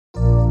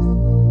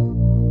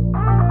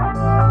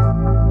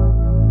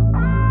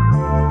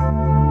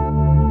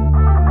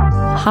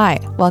Hi,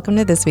 welcome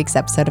to this week's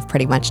episode of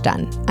Pretty Much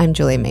Done. I'm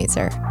Julia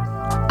Mazer.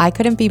 I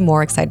couldn't be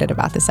more excited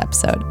about this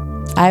episode.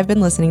 I have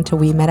been listening to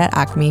We Met at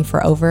Acme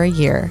for over a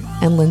year,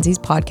 and Lindsey's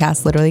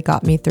podcast literally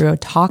got me through a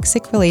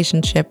toxic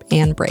relationship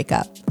and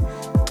breakup.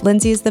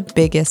 Lindsey is the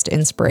biggest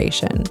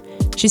inspiration.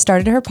 She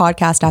started her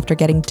podcast after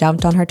getting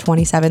dumped on her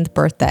 27th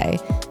birthday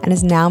and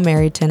is now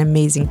married to an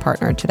amazing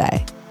partner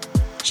today.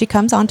 She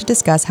comes on to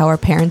discuss how her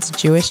parents'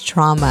 Jewish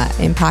trauma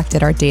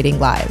impacted our dating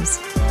lives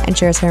and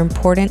shares her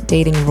important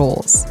dating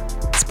rules.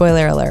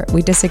 Spoiler alert,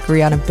 we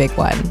disagree on a big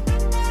one.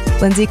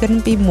 Lindsey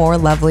couldn't be more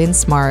lovely and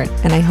smart,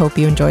 and I hope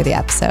you enjoy the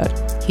episode.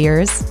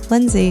 Here's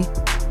Lindsey.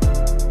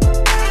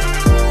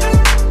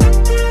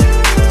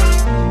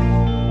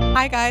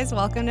 Hi guys,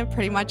 welcome to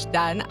Pretty Much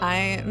Done. I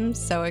am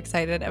so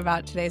excited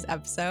about today's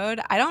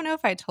episode. I don't know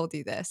if I told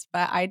you this,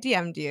 but I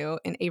DM'd you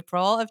in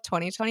April of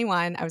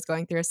 2021. I was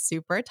going through a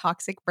super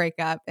toxic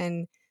breakup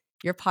and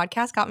your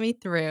podcast got me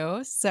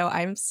through. So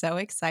I'm so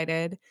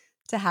excited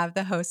to have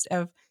the host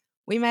of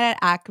We Met at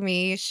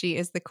Acme. She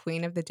is the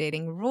queen of the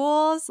dating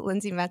rules.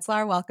 Lindsey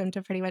Metselaar, welcome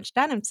to Pretty Much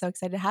Done. I'm so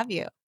excited to have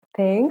you.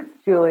 Thanks,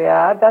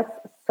 Julia. That's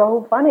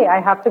so funny. I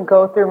have to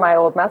go through my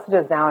old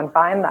messages now and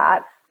find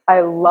that.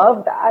 I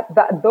love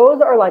that.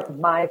 Those are like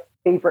my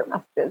favorite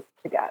messages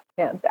to get,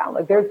 hands down.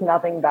 Like there's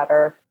nothing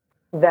better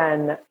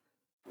than,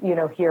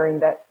 hearing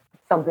that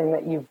something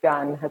that you've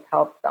done has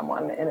helped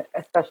someone, and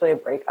especially a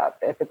breakup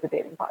if it's a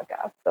dating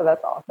podcast. So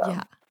that's awesome.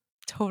 Yeah,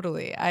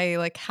 totally.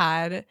 I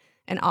had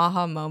an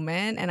aha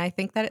moment, and I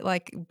think that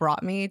it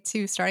brought me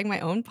to starting my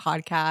own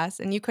podcast,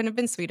 and you couldn't have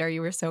been sweeter.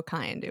 You were so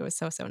kind. It was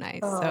so nice.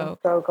 Oh, So I'm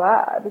so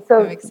glad.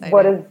 So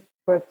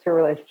what's your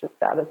relationship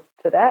status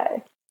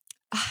today?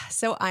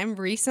 So I'm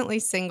recently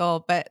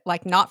single, but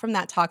not from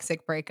that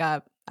toxic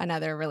breakup,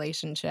 another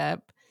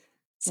relationship.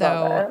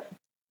 So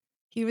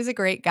he was a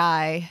great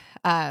guy,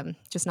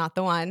 just not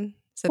the one.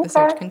 So the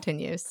search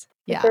continues.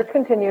 The search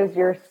continues.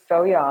 You're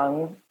so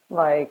young.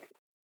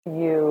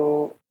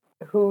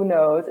 Who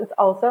knows? It's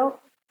also,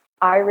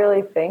 I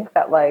really think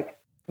that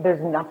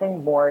there's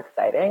nothing more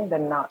exciting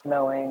than not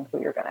knowing who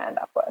you're going to end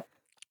up with.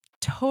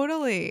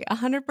 Totally.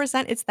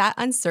 100%. It's that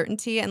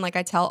uncertainty. And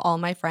I tell all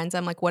my friends,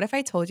 I'm like, what if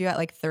I told you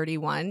at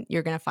 31,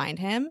 you're going to find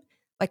him?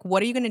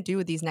 What are you going to do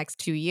with these next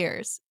 2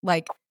 years?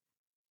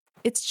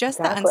 It's just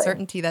the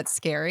uncertainty that's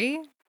scary.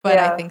 But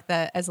I think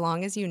that as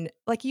long as you're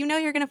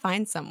going to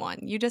find someone,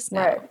 you just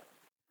know.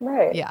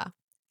 Right. Yeah.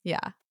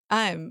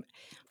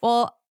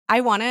 Well,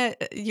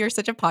 you're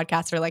such a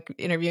podcaster,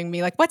 interviewing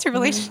me, what's your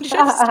relationship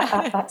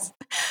status?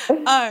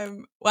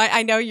 Well,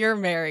 I know you're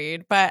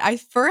married, but I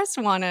first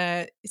want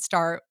to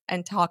start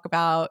and talk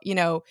about,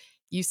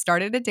 you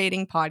started a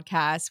dating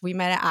podcast. We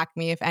Met at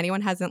Acme. If anyone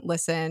hasn't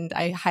listened,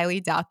 I highly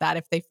doubt that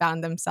if they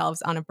found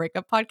themselves on a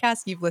breakup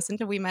podcast, you've listened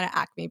to We Met at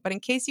Acme. But in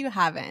case you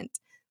haven't,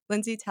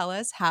 Lindsey, tell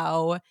us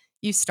how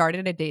you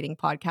started a dating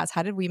podcast.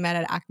 How did We Met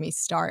at Acme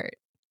start?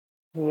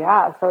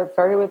 Yeah, so it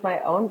started with my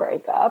own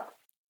breakup.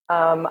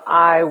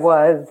 I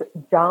was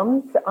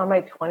dumped on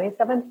my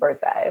 27th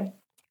birthday,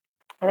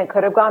 and it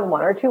could have gone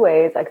one or two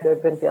ways. I could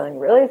have been feeling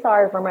really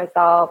sorry for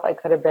myself. I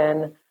could have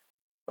been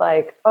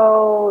like,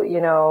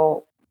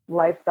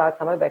 life sucks,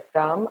 I'm a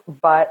victim.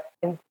 But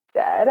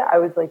instead, I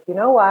was like, you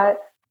know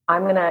what?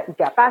 I'm going to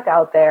get back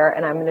out there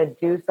and I'm going to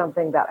do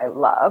something that I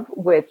love,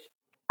 which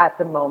at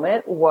the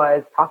moment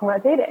was talking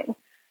about dating.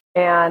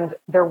 And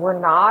there were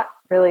not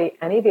really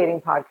any dating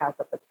podcasts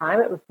at the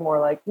time. It was more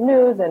like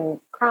news and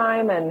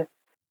crime, and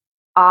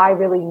I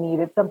really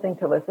needed something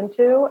to listen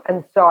to.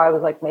 And so I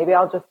was like, maybe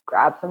I'll just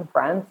grab some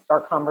friends,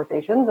 start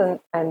conversations,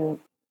 and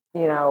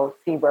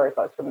see where it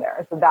goes from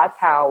there. So that's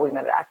how We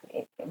Met at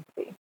Acme came to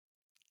be.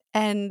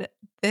 And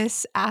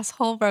this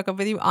asshole broke up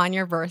with you on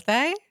your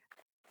birthday?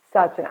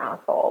 Such an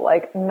asshole.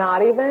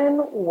 Not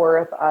even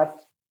worth us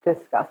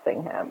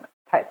discussing him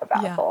type of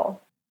asshole.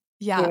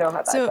 Yeah. You know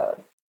how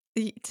that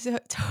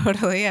goes.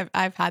 Totally.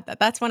 I've had that.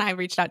 That's when I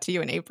reached out to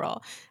you in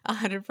April.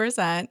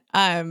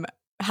 100%.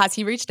 Has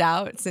he reached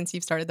out since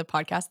you've started the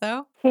podcast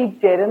though? He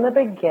did in the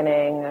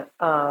beginning.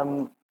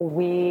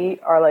 We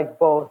are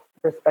both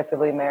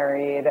respectively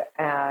married,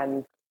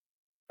 and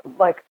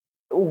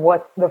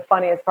what's the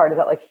funniest part is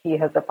that he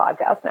has a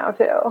podcast now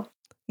too.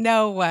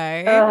 No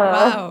way.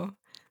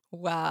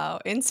 Wow.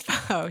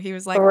 Inspo. He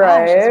was like,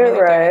 wow, she's really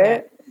doing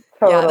it.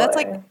 Totally. Yeah, that's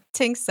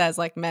Tink says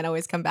they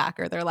always come back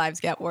or their lives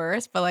get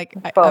worse, but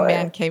a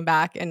man came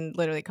back and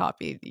literally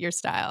copied your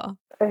style.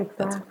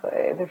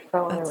 Exactly. They're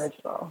so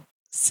unoriginal.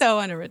 So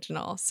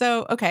unoriginal.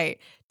 So, okay,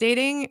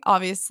 dating,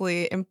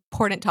 obviously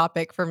important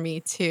topic for me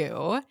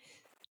too.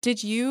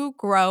 Did you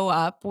grow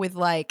up with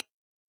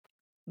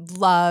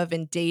love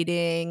and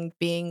dating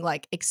being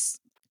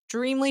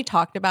extremely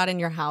talked about in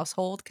your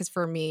household? Because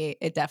for me,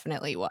 it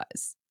definitely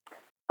was.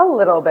 A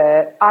little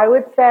bit. I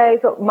would say,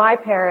 so my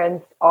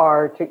parents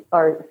are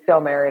still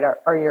married.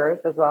 Are yours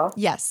as well?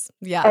 Yes.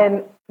 Yeah.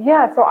 And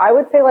so I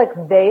would say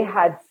they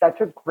had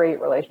such a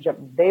great relationship.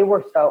 They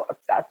were so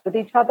obsessed with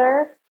each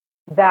other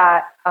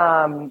that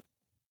that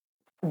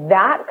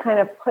kind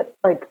of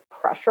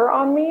pressure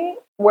on me.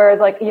 Whereas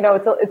like, you know,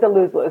 it's a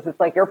lose-lose. It's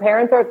like your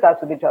parents are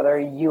obsessed with each other.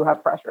 You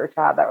have pressure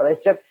to have that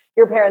relationship.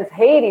 Your parents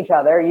hate each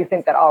other. You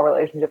think that all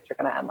relationships are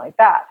going to end like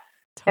that.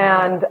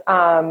 Totally.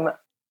 And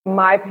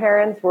my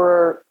parents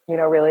were, you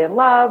know, really in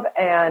love.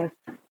 And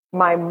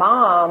my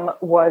mom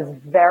was a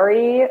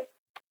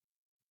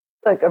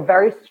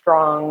very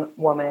strong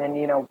woman.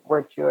 You know,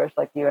 we're Jewish,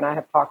 like you and I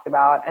have talked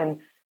about, and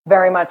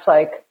very much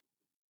like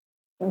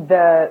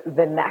the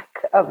neck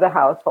of the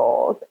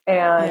household.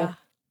 And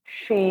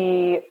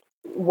she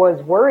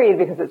was worried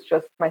because it's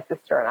just my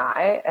sister and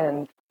I,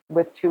 and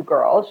with two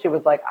girls, she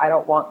was like, I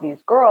don't want these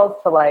girls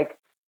to like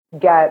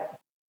get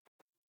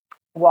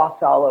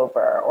walked all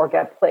over or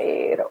get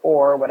played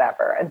or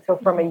whatever. And so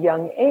from a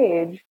young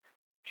age,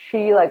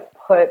 she like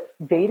put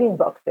dating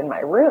books in my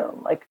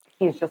room. Like,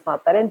 he's just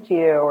not that into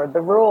you, or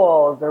the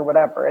rules, or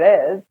whatever it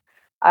is.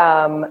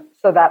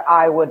 So that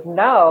I would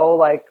know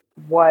like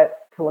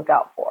what to look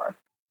out for.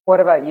 What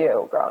about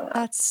you growing up?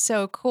 That's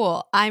so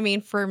cool. I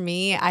mean, for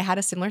me, I had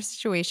a similar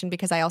situation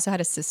because I also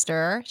had a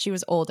sister. She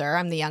was older.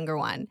 I'm the younger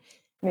one.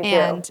 Me too.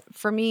 And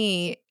for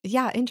me,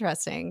 yeah,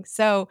 interesting.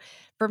 So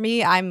for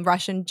me, I'm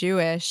Russian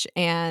Jewish,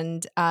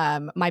 and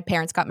my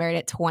parents got married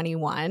at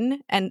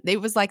 21, and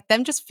it was like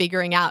them just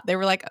figuring out. They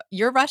were like,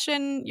 "You're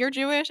Russian, you're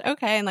Jewish,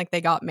 okay," and like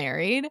they got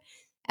married.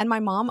 And my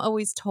mom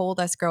always told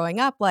us growing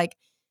up, like,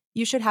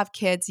 you should have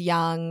kids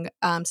young,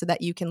 so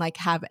that you can like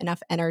have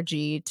enough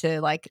energy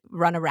to like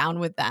run around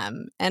with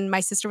them. And my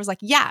sister was like,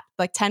 "Yeah,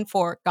 like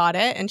 10-4, got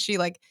it," and she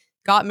like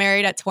got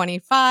married at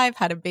 25,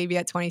 had a baby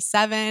at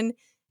 27.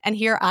 And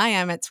here I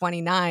am at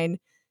 29,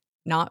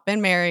 not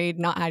been married,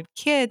 not had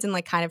kids, and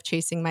like kind of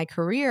chasing my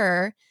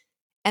career.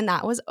 And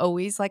that was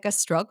always like a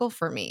struggle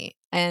for me.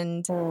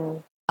 And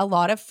a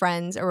lot of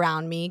friends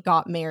around me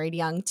got married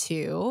young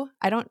too.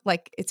 I don't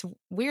like, it's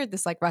weird,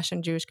 this like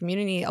Russian Jewish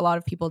community, a lot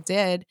of people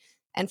did.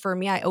 And for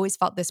me, I always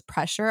felt this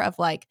pressure of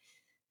like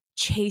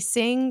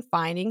chasing,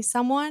 finding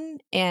someone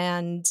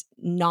and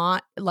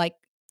not like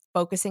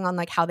focusing on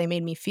like how they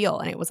made me feel.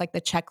 And it was like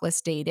the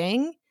checklist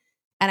dating.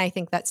 And I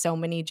think that so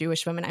many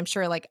Jewish women, I'm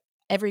sure like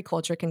every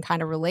culture can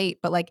kind of relate,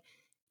 but like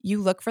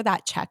you look for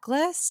that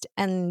checklist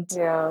and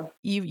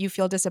you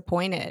feel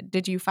disappointed.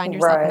 Did you find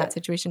yourself in that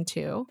situation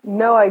too?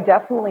 No, I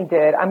definitely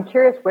did. I'm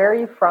curious, where are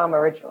you from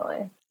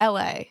originally?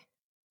 LA.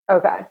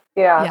 Okay.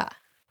 Yeah.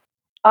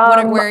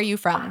 Where are you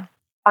from?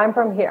 I'm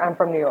from here. I'm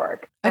from New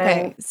York.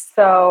 Okay. And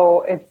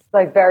so it's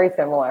like very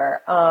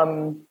similar.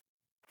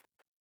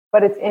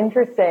 But it's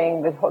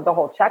interesting, the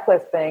whole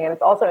checklist thing. And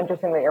it's also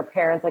interesting that your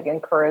parents like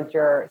encourage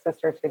your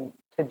sister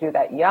to do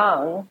that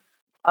young.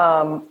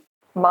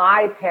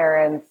 My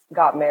parents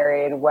got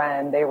married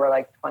when they were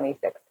like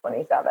 26,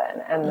 27.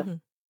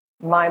 And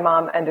my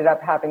mom ended up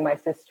having my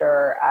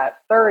sister at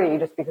 30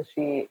 just because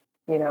she,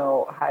 you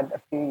know, had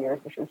a few years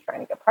where she was trying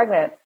to get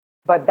pregnant.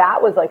 But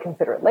that was like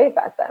considered late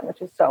back then,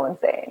 which is so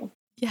insane.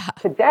 Yeah.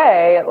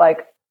 Today,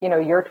 like, you know,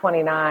 you're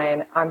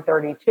 29, I'm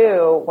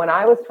 32. When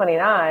I was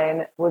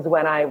 29 was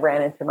when I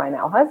ran into my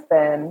now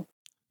husband.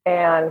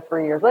 And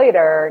 3 years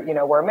later, you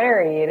know, we're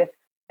married.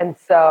 And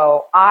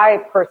so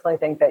I personally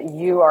think that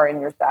you are in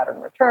your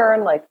Saturn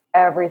return. Like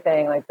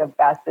everything, like the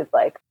best is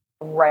like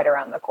right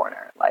around the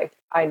corner. Like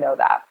I know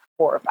that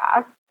for a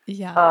fact.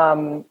 Yeah.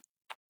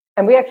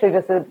 And we actually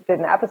just did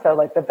an episode,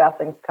 like the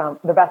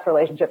best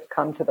relationships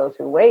come to those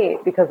who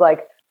wait, because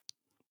like,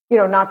 you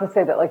know, not to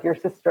say that like your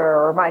sister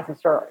or my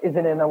sister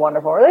isn't in a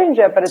wonderful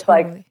relationship, but it's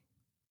totally.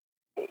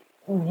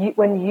 Like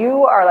when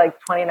you are like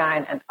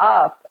 29 and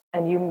up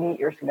and you meet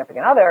your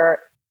significant other,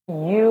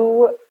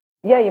 you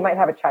might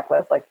have a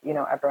checklist like, you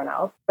know, everyone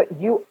else, but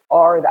you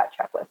are that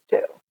checklist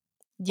too,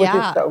 which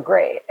is so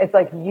great. It's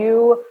like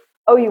you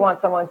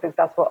want someone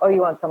successful. Oh, you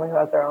want someone who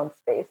has their own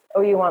space.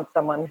 Oh, you want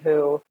someone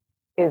who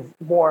is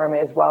warm,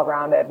 is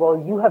well-rounded.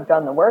 Well, you have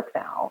done the work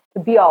now to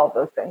be all of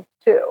those things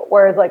too.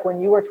 Whereas like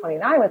when you were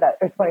 29 with that,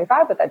 or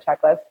 25 with that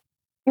checklist,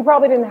 you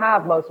probably didn't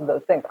have most of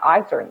those things.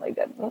 I certainly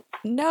didn't.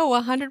 No,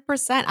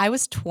 100%. I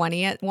was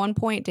 20 at one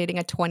point dating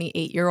a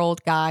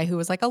 28-year-old guy who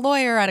was like a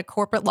lawyer at a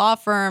corporate law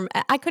firm.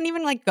 I couldn't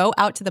even like go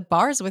out to the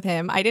bars with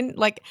him. I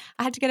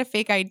had to get a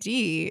fake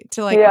ID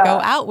to like go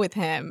out with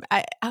him.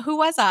 Who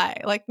was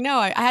I? Like, no,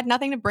 I had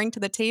nothing to bring to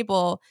the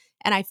table.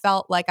 And I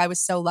felt like I was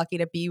so lucky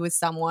to be with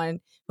someone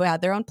who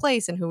had their own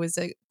place and who was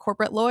a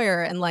corporate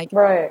lawyer. And like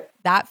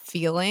that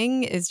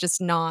feeling is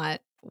just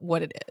not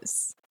what it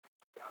is.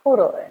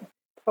 Totally.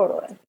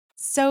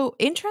 So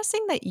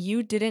interesting that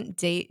you didn't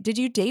date. Did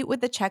you date with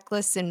the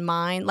checklists in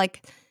mind?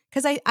 Like,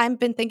 because I've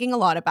been thinking a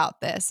lot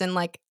about this, and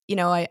like, you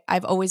know,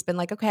 I've always been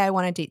like, okay, I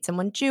want to date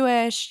someone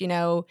Jewish. You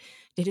know,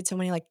 dated so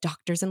many like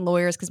doctors and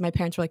lawyers because my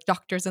parents were like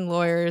doctors and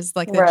lawyers,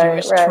 like the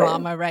Jewish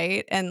trauma,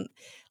 right? And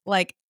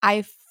like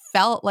I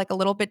felt like a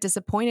little bit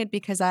disappointed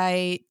because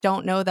I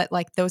don't know that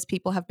like those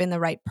people have been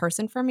the right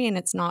person for me, and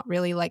it's not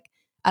really like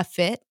a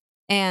fit.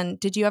 And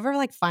did you ever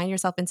like find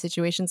yourself in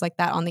situations like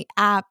that on the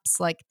apps,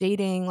 like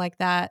dating like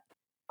that?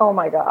 Oh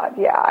my God.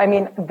 Yeah. I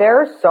mean, there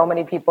are so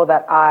many people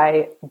that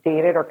I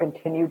dated or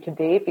continue to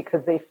date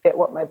because they fit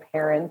what my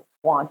parents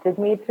wanted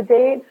me to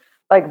date.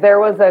 Like there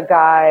was a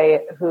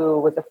guy who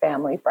was a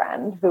family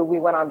friend who we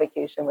went on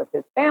vacation with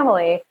his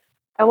family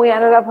and we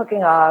ended up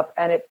hooking up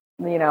and it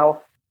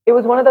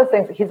was one of those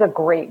things. He's a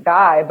great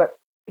guy, but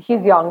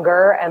he's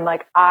younger and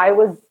like I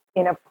was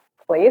in a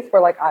place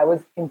where like I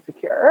was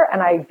insecure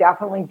and I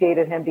definitely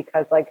dated him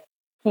because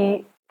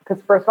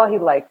because first of all, he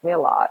liked me a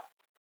lot.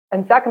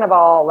 And second of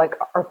all, like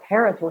our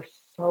parents were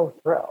so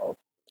thrilled.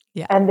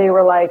 Yeah. And they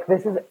were like,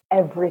 this is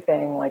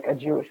everything like a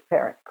Jewish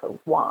parent could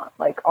want.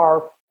 Like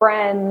our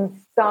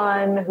friend's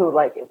son who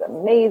like is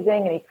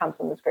amazing and he comes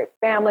from this great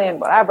family and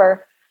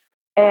whatever.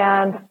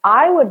 And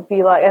I would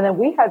be like, and then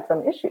we had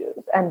some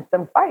issues and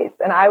some fights.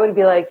 And I would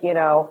be like,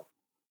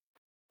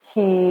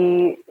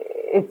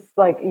 it's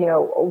like,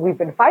 we've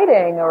been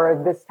fighting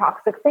or this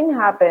toxic thing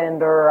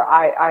happened or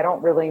I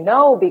don't really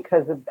know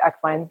because of X,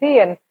 Y, and Z.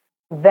 And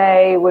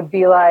they would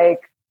be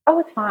like, oh,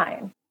 it's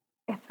fine.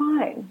 It's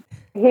fine.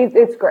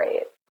 It's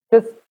great.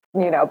 Just,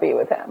 be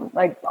with him.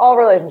 Like all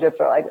relationships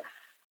are like,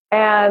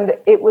 and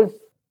it was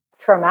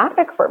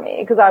traumatic for me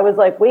because I was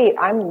like, wait,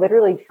 I'm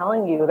literally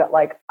telling you that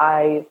like,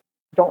 I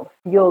don't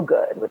feel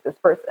good with this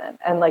person.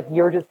 And like,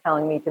 you're just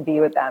telling me to be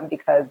with them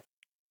because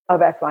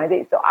of X, Y, and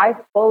Z. So I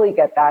fully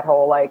get that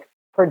whole like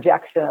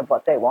projection of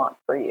what they want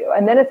for you.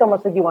 And then it's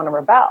almost like you want to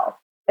rebel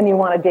and you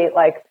want to date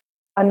like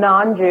a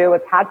non-Jew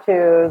with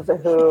tattoos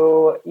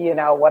who,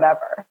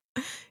 whatever.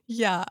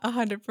 Yeah,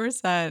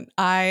 100%.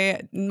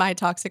 My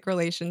toxic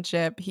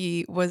relationship,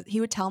 he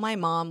would tell my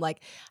mom,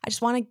 like, I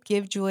just want to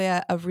give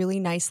Julia a really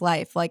nice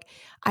life. Like,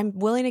 I'm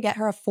willing to get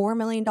her a $4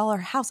 million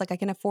house. Like, I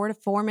can afford a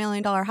 $4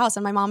 million house.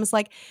 And my mom was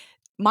like,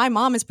 my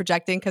mom is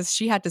projecting because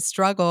she had to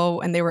struggle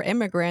when they were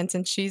immigrants.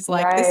 And she's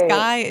like, this Right.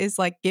 guy is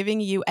like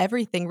giving you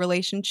everything.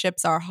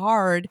 Relationships are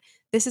hard.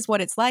 This is what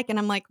it's like. And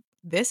I'm like,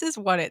 this is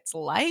what it's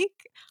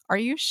like? Are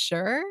you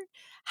sure?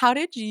 How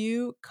did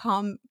you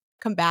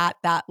combat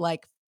that?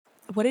 Like,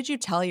 what did you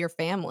tell your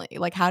family?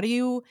 Like, how do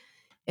you,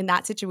 in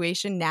that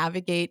situation,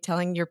 navigate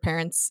telling your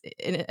parents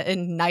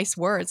in nice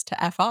words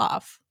to F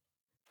off?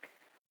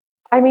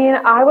 I mean,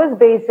 I was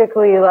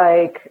basically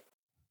like,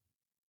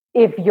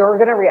 if you're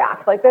going to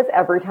react like this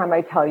every time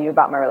I tell you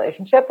about my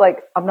relationship,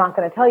 like, I'm not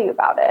going to tell you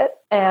about it.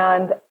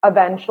 And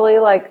eventually,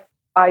 like,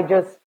 I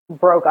just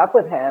broke up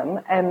with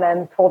him and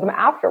then told him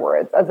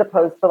afterwards, as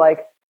opposed to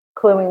like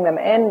cluing them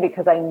in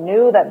because I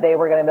knew that they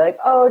were going to be like,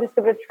 oh, just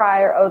give it a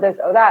try or oh, this,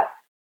 oh, that.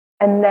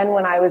 And then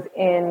when I was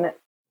in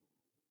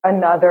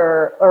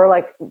another, or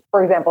like,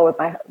 for example, with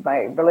my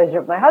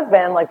relationship with my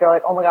husband, like, they're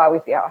like, oh my God, we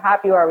see how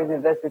happy you are. We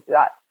do this, we do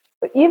that.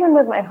 But even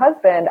with my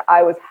husband,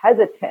 I was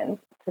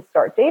hesitant to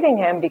start dating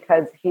him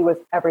because he was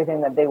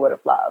everything that they would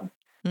have loved.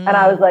 And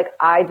I was like,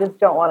 I just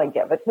don't want to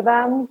give it to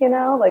them,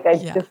 like I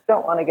just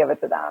don't want to give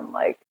it to them.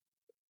 Like,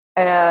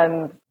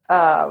 and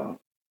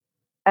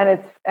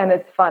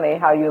it's funny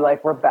how you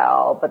like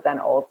rebel, but then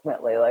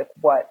ultimately like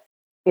what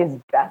is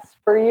best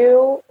for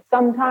you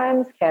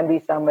sometimes can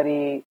be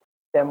somebody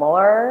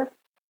similar,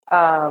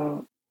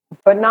 but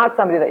not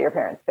somebody that your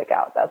parents pick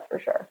out. That's for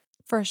sure.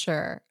 For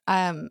sure.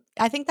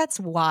 I think that's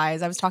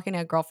wise. I was talking to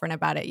a girlfriend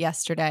about it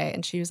yesterday,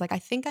 and she was like, I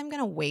think I'm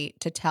going to wait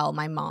to tell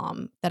my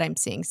mom that I'm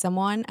seeing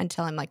someone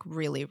until I'm like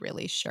really,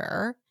 really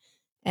sure.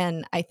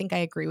 And I think I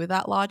agree with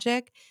that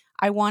logic.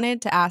 I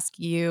wanted to ask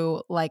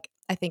you, like,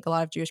 I think a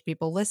lot of Jewish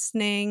people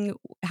listening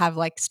have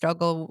like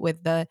struggled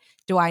with the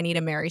do I need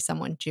to marry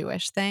someone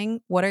Jewish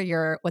thing?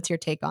 What's your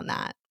take on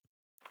that?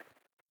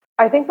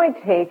 I think my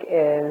take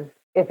is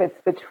if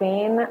it's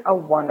between a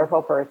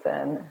wonderful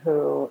person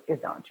who is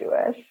not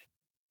Jewish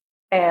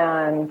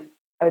and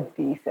a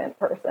decent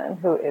person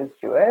who is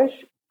Jewish,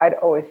 I'd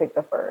always take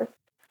the first.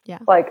 Yeah.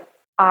 Like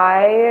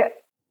I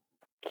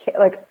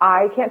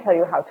can't tell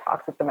you how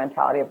toxic the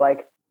mentality of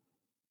like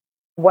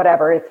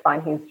whatever, it's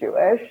fine, he's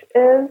Jewish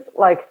is.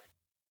 Like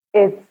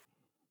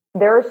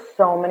there are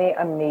so many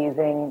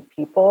amazing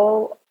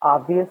people,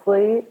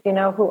 obviously,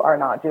 who are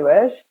not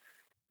Jewish.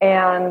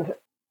 And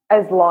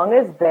as long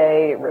as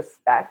they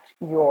respect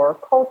your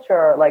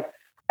culture, like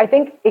I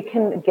think it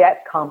can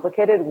get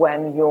complicated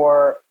when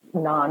your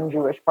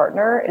non-Jewish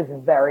partner is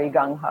very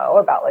gung-ho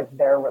about like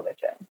their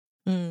religion.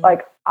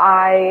 Like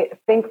I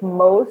think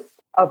most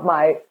of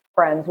my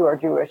friends who are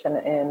Jewish and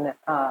in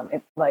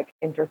like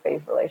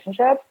interfaith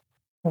relationships,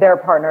 their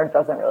partner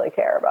doesn't really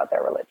care about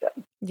their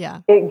religion.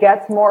 Yeah. It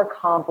gets more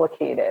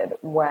complicated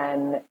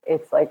when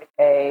it's like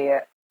a,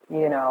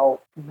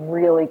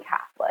 really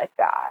Catholic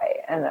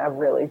guy and a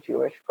really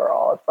Jewish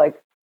girl. It's like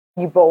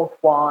you both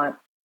want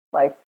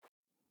like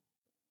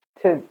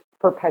to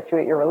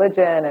perpetuate your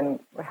religion, and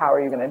how are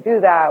you going to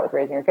do that with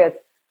raising your kids?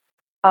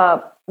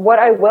 What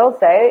I will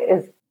say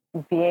is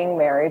being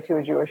married to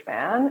a Jewish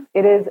man,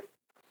 it is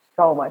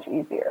so much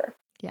easier.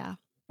 Yeah.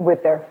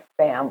 With their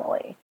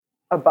family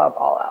above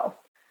all else.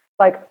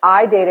 Like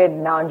I dated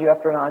non-Jew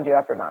after non-Jew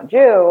after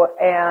non-Jew,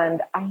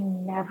 and I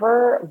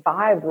never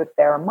vibed with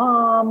their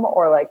mom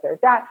or like their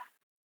dad.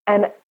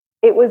 And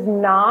it was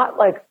not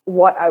like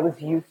what I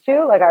was used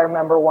to. Like I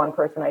remember one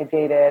person I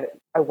dated,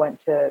 I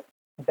went to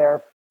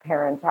their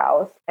parents'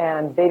 house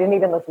and they didn't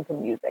even listen to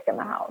music in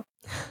the house.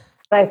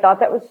 And I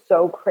thought that was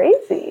so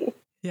crazy.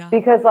 Yeah.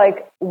 Because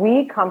like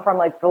we come from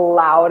like the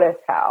loudest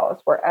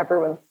house where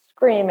everyone's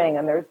screaming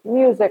and there's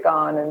music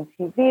on and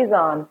TV's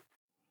on.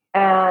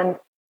 And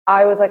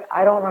I was like,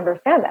 I don't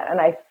understand that. And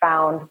I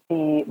found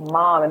the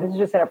mom, and this is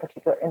just in a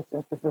particular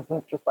instance. This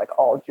isn't just like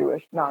all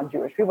Jewish,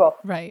 non-Jewish people.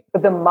 Right.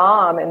 But the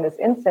mom in this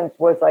instance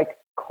was like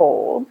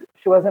cold.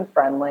 She wasn't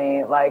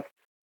friendly. Like,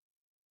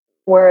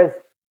 whereas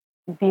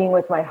being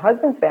with my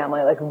husband's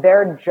family, like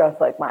they're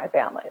just like my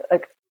family.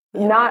 Like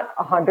not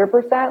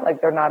 100%,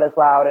 like they're not as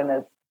loud and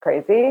as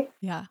crazy.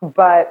 Yeah.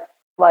 But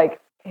like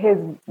his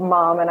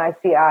mom and I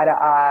see eye to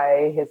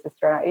eye, his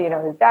sister and I, you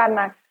know, his dad and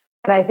I.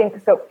 And I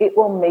think so it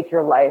will make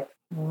your life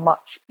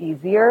much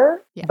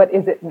easier. Yeah. But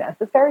is it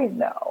necessary?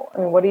 No. I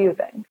mean, what do you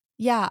think?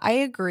 Yeah, I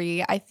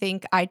agree. I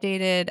think I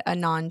dated a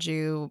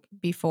non-Jew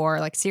before,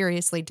 like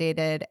seriously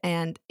dated,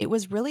 and it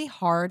was really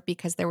hard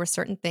because there were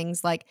certain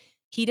things like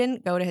he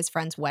didn't go to his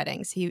friends'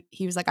 weddings. He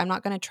was like, I'm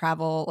not going to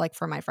travel like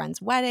for my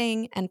friend's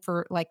wedding, and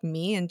for like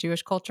me in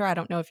Jewish culture, I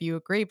don't know if you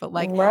agree, but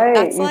like right,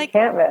 that's you like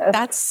can't miss.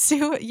 that's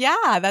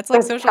yeah, that's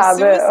like That's social taboo.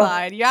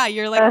 suicide. Yeah,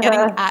 you're like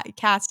getting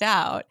cast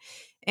out.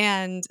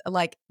 And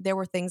like there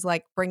were things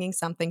like bringing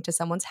something to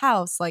someone's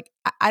house. Like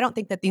I don't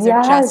think that these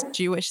are just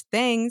Jewish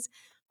things.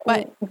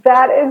 But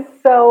that is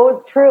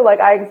so true. Like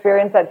I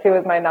experienced that too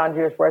with my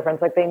non-Jewish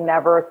boyfriends. Like they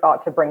never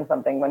thought to bring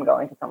something when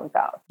going to someone's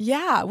house.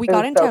 Yeah, we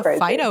got into a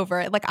fight over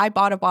it. Like I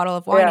bought a bottle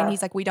of wine and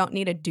he's like, we don't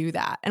need to do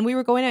that. And we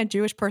were going to a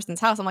Jewish person's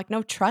house. I'm like,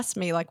 no, trust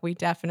me. Like we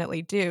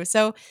definitely do.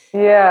 So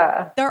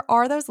yeah, there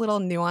are those little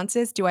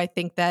nuances. Do I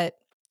think that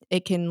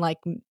it can like,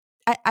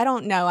 I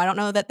don't know. I don't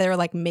know that they're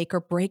like make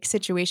or break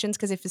situations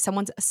because if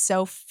someone's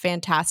so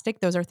fantastic,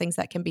 those are things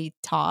that can be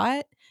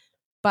taught.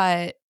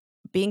 But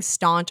being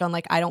staunch on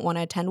like I don't want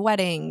to attend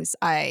weddings,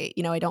 I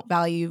don't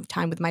value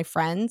time with my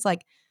friends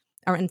like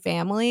or in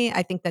family,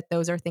 I think that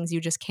those are things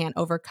you just can't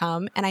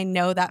overcome. And I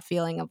know that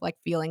feeling of like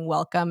feeling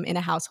welcome in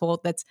a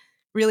household that's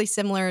really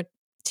similar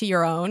to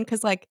your own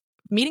because like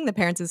meeting the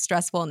parents is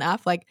stressful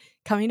enough, like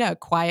coming to a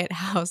quiet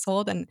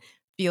household and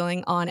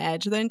feeling on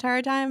edge the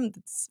entire time,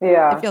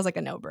 it feels like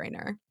a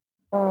no-brainer.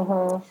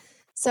 Mm-hmm.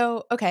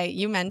 So okay,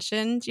 you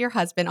mentioned your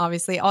husband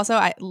obviously. Also,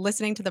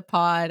 listening to the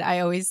pod, I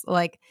always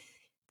like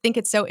think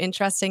it's so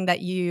interesting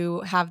that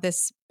you have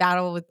this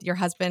battle with your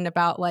husband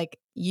about like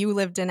you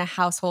lived in a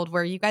household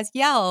where you guys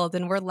yelled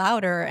and were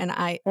louder, and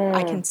I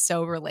can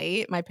so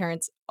relate. My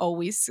parents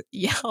always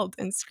yelled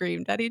and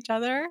screamed at each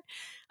other.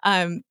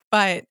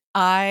 But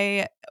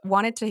I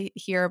wanted to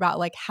hear about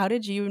like how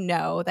did you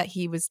know that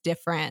he was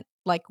different?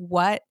 Like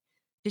what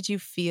did you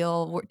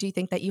feel? Do you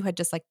think that you had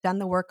just like done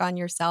the work on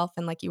yourself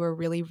and like you were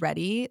really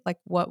ready? Like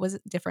what was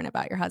different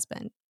about your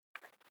husband?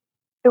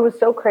 It was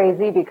so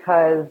crazy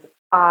because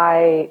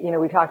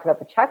we talked about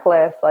the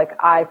checklist. Like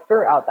I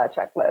threw out that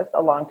checklist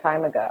a long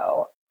time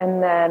ago.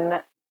 And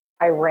then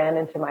I ran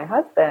into my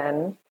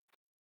husband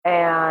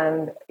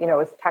and,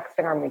 was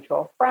texting our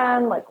mutual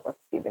friend, like, what's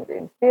Stephen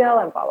Green's deal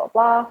and blah, blah,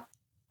 blah.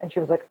 And she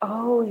was like,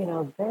 oh,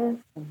 this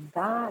and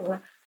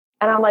that.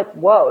 And I'm like,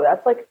 whoa,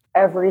 that's like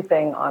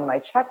everything on my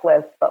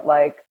checklist. But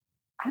like,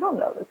 I don't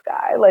know this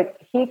guy. Like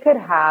he could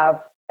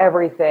have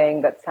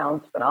everything that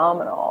sounds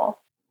phenomenal,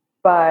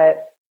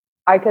 but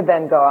I could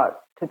then go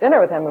out to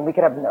dinner with him and we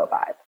could have no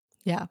vibe.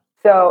 Yeah.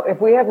 So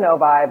if we have no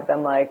vibe,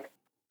 then like,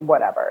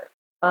 whatever.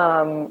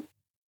 And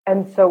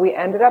so we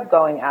ended up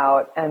going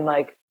out and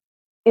like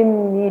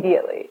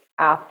immediately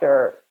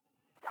after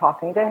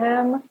talking to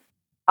him,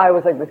 I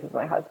was like, this is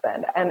my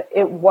husband. And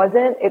it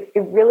wasn't, it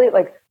really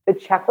like the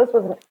checklist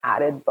was an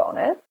added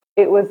bonus.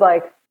 It was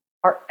like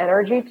our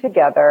energy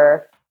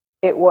together.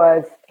 It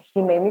was,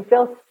 he made me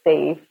feel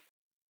safe.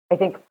 I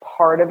think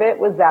part of it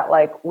was that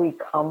like we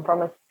come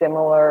from a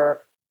similar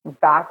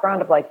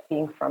background of like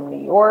being from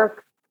New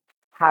York,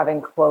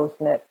 having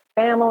close-knit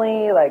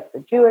family, like the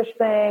Jewish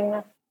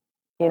thing,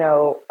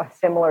 a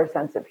similar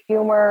sense of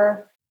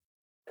humor,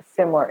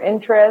 similar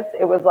interests.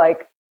 It was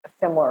like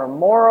similar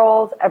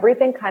morals,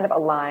 everything kind of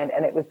aligned.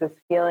 And it was this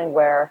feeling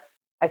where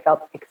I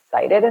felt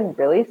excited and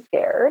really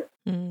scared,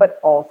 but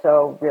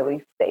also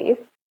really safe.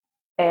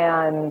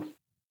 And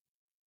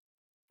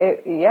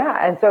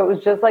and so it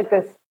was just like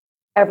this,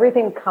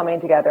 everything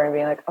coming together and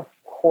being like, of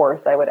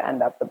course I would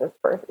end up with this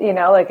person,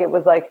 like it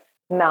was like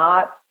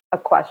not a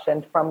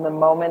question from the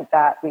moment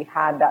that we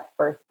had that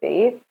first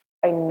date.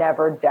 I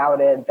never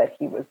doubted that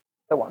he was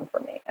the one for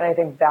me. And I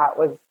think that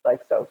was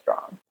like so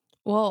strong.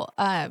 Well,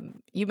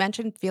 you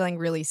mentioned feeling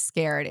really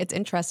scared. It's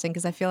interesting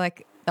because I feel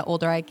like the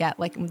older I get,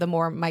 like the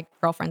more my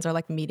girlfriends are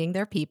like meeting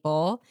their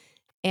people.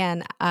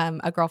 And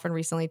a girlfriend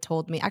recently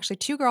told me, actually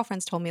two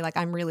girlfriends told me like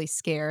I'm really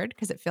scared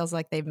because it feels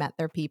like they've met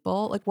their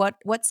people. Like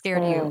what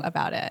scared you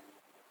about it?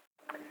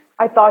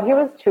 I thought he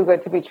was too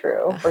good to be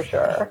true for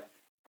sure.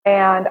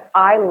 And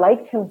I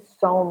liked him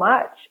so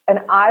much. And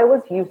I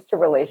was used to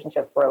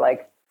relationships where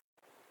like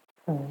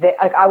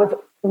I was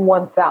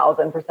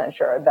 1000%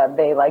 sure that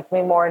they liked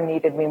me more,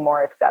 needed me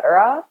more,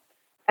 etc.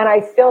 And I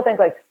still think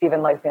like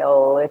Stephen likes me a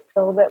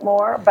little bit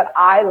more, but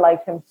I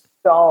liked him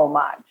so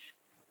much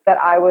that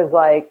I was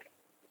like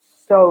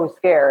so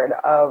scared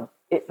of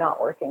it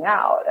not working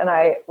out. And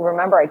I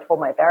remember I told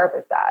my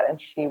therapist that, and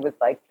she was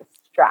like, just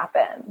strap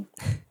in.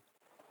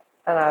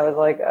 And I was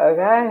like,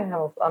 okay,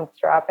 I'm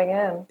strapping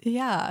in.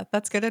 Yeah,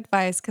 that's good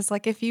advice. Cause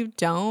like if you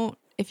don't,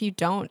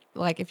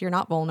 like if you're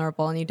not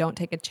vulnerable and you don't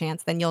take a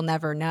chance, then you'll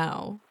never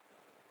know.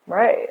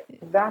 Right.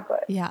 Exactly.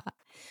 Yeah.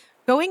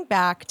 Going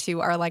back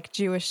to our like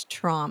Jewish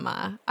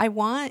trauma, I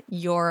want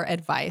your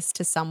advice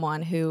to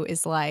someone who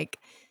is like,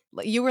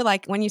 you were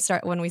like, when we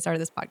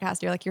started this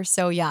podcast, you're like, you're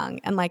so young.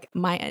 And like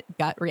my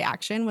gut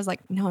reaction was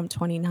like, no, I'm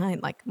 29.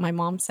 Like my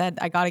mom said,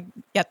 I got to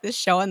get this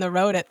show on the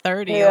road at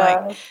 30. Like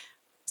Yeah.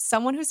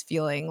 someone who's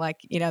feeling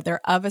like, they're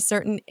of a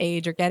certain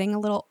age or getting a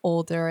little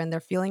older and they're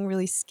feeling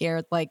really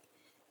scared, like,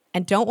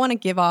 and don't want to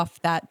give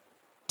off that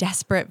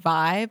desperate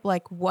vibe.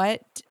 Like,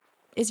 what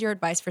is your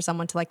advice for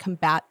someone to like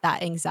combat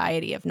that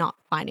anxiety of not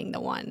finding the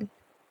one?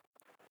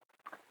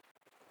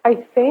 I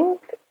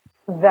think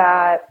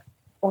that,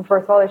 well,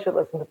 first of all, they should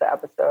listen to the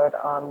episode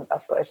on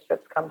Best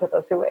Relationships Come to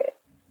Those Who Wait.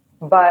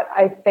 But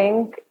I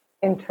think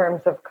in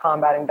terms of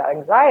combating that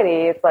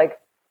anxiety, it's like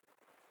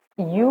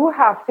you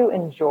have to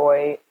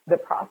enjoy the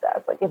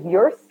process. Like if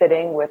you're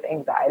sitting with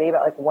anxiety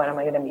about like, when am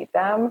I going to meet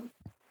them?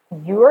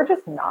 You are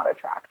just not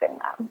attracting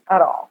them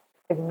at all.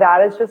 Like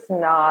that is just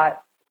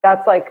not,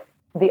 that's like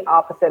the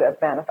opposite of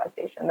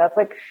manifestation. That's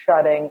like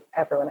shutting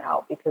everyone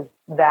out, because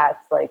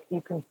that's like, you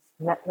can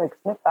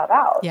sniff that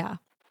out. Yeah.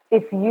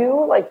 If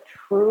you like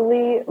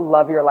truly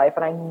love your life,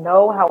 and I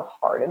know how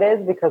hard it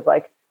is because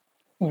like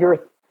you're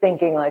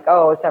thinking like,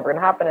 oh, it's never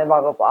going to happen and blah,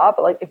 blah, blah.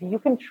 But like, if you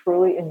can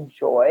truly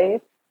enjoy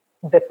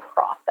the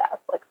process,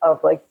 like of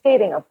like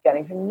dating, of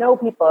getting to know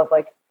people, of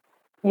like,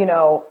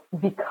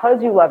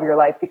 because you love your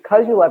life,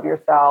 because you love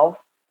yourself,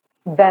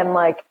 then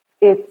like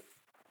it's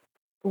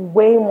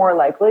way more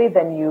likely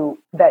that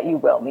you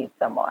will meet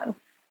someone.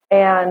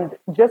 And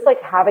just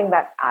like having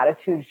that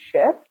attitude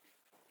shift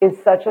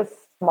is such a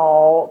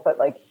small but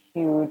like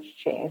huge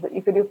change that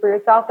you could do for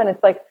yourself. And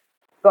it's like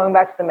going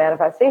back to the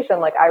manifestation.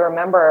 Like I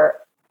remember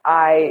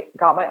I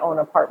got my own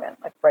apartment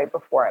like right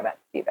before I met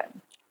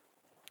Steven,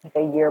 like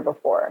a year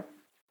before.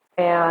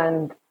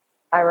 And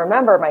I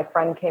remember my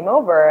friend came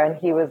over and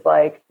he was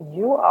like,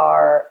 you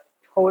are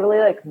totally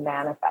like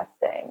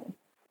manifesting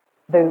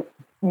the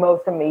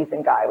most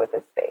amazing guy with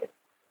this face.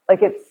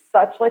 Like it's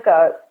such like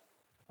a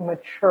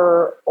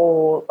mature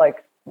old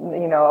like,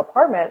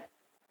 apartment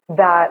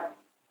that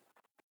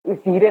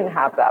if you didn't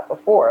have that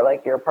before,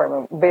 like your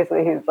apartment,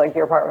 basically he's like,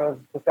 your apartment was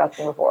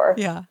disgusting before.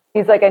 Yeah.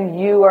 He's like, and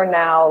you are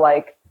now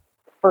like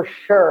for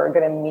sure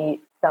going to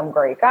meet some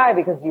great guy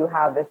because you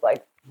have this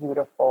like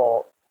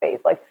beautiful face.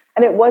 Like,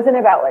 and it wasn't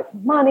about like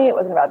money. It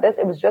wasn't about this.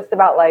 It was just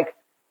about like,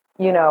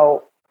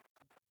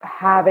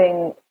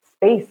 having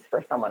space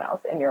for someone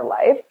else in your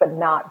life, but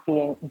not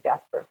being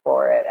desperate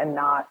for it and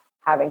not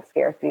having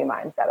scarcity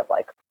mindset of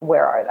like,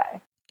 where are they?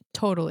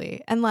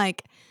 Totally. And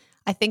like,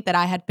 I think that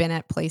I had been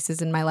at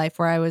places in my life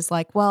where I was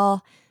like,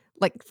 well,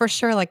 like for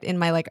sure, like in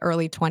my like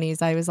early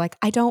 20s, I was like,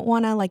 I don't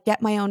want to like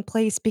get my own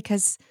place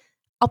because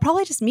I'll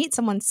probably just meet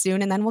someone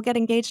soon and then we'll get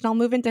engaged and I'll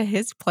move into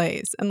his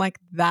place. And like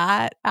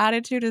that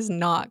attitude is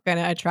not going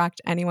to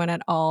attract anyone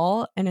at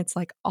all. And it's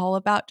like all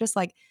about just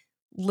like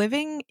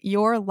living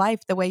your life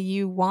the way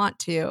you want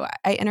to.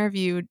 I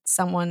interviewed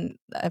someone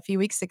a few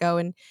weeks ago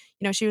and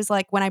she was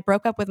like, when I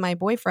broke up with my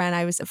boyfriend,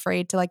 I was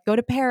afraid to like go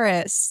to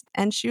Paris.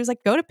 And she was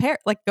like, go to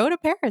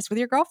Paris with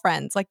your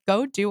girlfriends. Like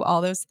go do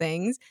all those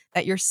things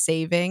that you're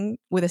saving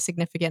with a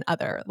significant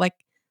other. Like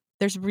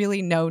there's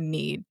really no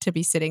need to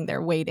be sitting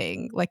there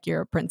waiting like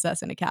you're a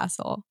princess in a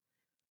castle.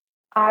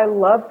 I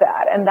love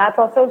that. And that's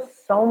also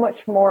so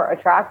much more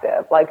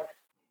attractive. Like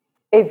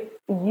if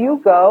you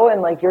go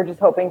and like you're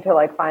just hoping to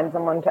like find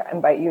someone to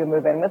invite you to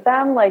move in with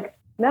them, like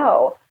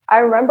no. I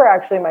remember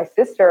actually my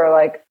sister,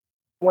 like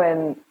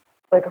when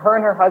like her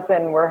and her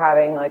husband were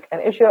having like an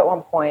issue at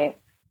one point,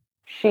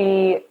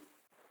 she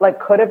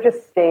like could have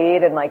just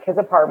stayed in like his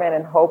apartment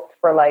and hoped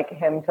for like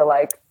him to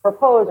like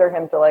propose or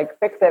him to like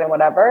fix it and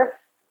whatever.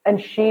 And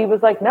she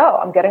was like, no,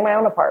 I'm getting my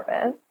own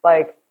apartment.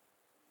 Like,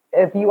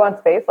 if you want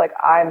space, like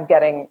I'm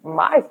getting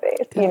my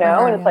space, Good for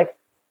her, and it's yeah. like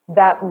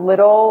that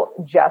little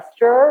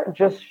gesture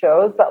just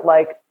shows that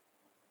like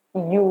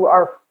you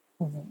are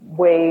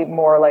way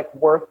more like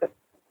worth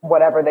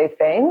whatever they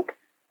think,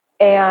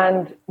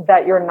 and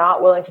that you're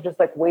not willing to just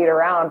like wait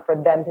around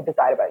for them to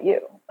decide about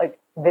you. Like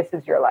this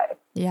is your life.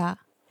 Yeah.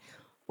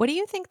 What do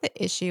you think the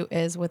issue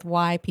is with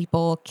why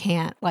people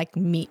can't like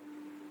meet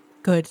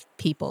good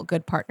people,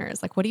 good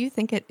partners? Like, what do you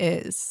think it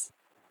is?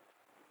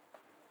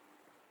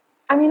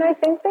 I mean, I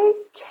think they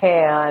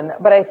can,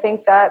 but I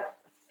think that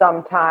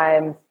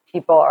sometimes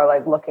people are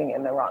like looking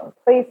in the wrong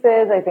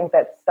places. I think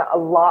that a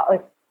lot,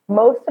 like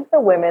most of the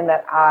women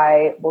that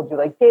I will do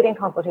like dating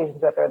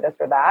consultations with or this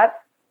or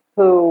that,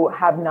 who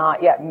have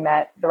not yet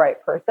met the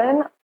right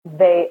person,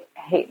 they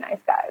hate nice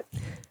guys.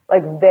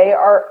 Like they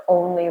are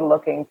only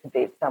looking to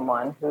date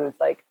someone who's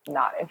like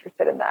not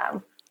interested in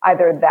them.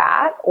 Either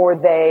that or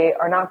they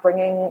are not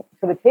bringing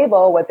to the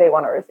table what they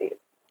want to receive.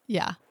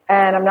 Yeah.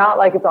 And I'm not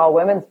like it's all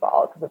women's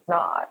fault because it's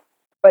not.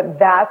 But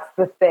that's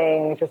the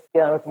thing, just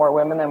dealing with more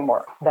women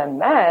than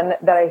men,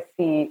 that I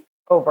see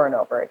over and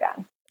over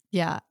again.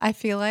 Yeah, I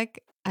feel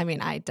like, I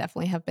mean, I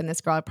definitely have been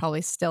this girl. I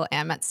probably still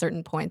am at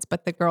certain points,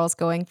 but the girls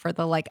going for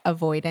the like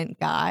avoidant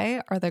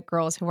guy are the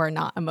girls who are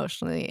not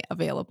emotionally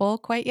available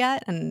quite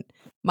yet. And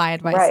my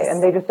advice Right. And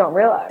is they just don't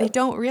realize. they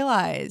don't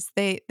realize.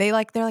 They're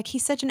like,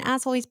 he's such an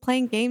asshole. He's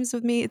playing games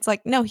with me. It's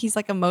like, no, he's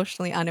like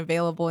emotionally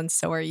unavailable, and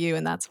so are you,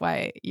 and that's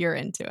why you're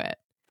into it.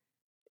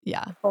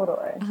 Yeah,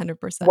 Totally.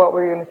 100%. What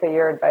were you going to say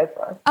your advice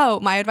was? Oh,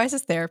 my advice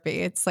is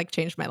therapy. It's like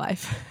changed my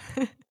life.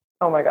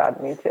 Oh my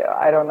God, me too.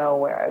 I don't know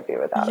where I'd be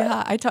without it.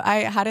 Yeah, I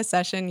had a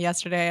session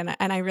yesterday,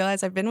 and I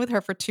realized I've been with her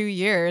for 2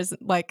 years.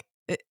 Like,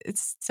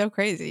 it's so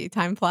crazy.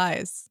 Time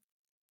flies.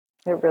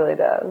 It really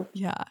does.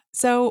 Yeah.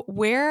 So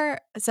where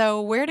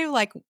do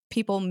like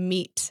people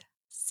meet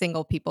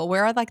single people?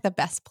 Where are like the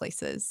best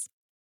places?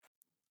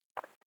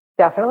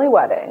 Definitely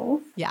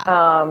weddings.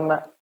 Yeah.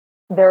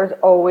 There's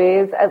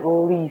always at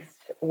least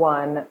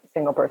one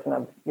single person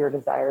of your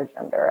desired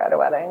gender at a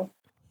wedding.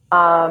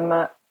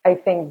 I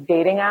think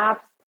dating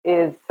apps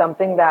is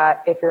something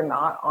that if you're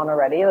not on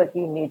already, like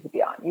you need to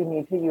be on. You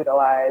need to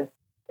utilize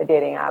the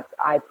dating apps.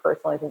 I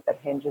personally think that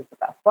Hinge is the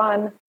best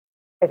one.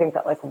 I think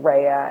that like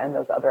Raya and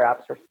those other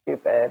apps are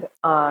stupid.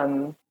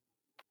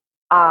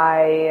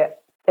 I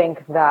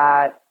think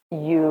that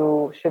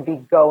you should be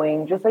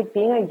going, just like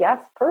being a yes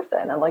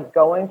person and like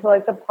going to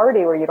like the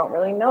party where you don't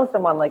really know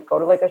someone, like go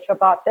to like a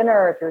Shabbat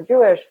dinner if you're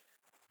Jewish,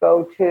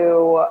 go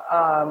to,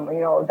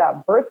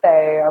 that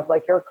birthday of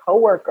like your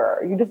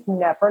coworker. You just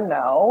never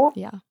know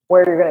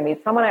where you're going to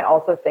meet someone. I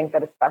also think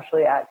that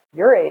especially at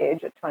your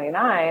age, at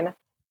 29,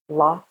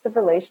 lots of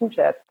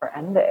relationships are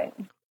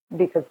ending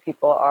because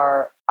people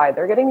are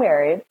either getting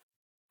married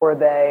or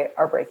they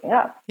are breaking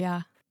up.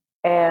 Yeah.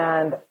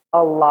 And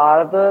a lot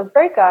of those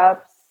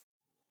breakups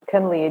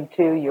can lead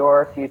to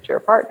your future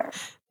partner.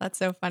 That's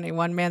so funny.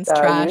 One man's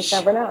trash. You just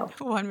never know.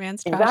 One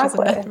man's trash is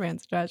another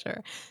man's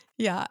treasure.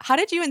 Yeah. How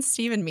did you and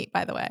Steven meet,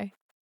 by the way?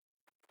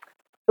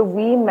 So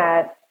we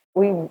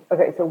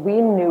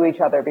knew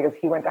each other because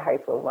he went to high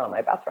school with one of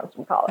my best friends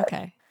from college.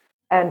 Okay.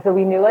 And so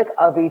we knew like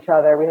of each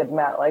other. We had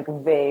met like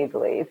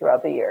vaguely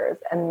throughout the years.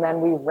 And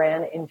then we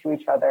ran into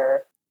each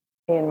other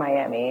in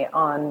Miami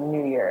on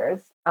New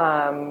Year's.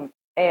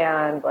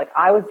 And like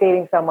I was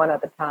dating someone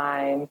at the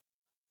time,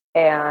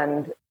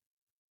 and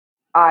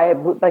I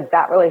like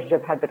that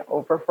relationship had been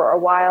over for a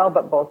while,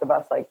 but both of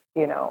us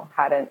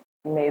hadn't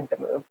made the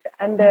move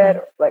to end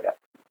it,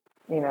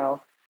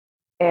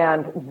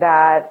 and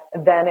that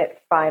then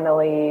it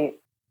finally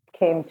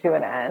came to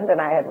an end. And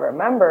I had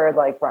remembered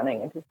like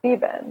running into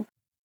Steven,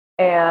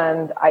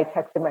 and I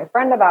texted my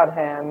friend about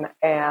him,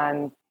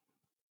 and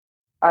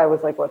I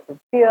was like, what's his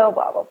deal?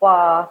 Blah, blah,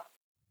 blah.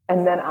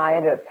 And then I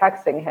ended up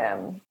texting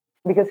him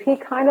because he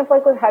kind of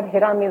like had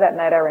hit on me that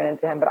night I ran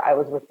into him, but I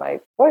was with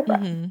my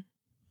boyfriend. Mm-hmm.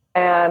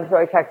 And so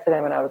I texted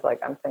him and I was like,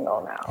 I'm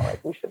single now.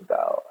 Like we should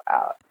go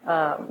out.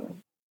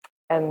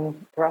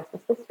 And the rest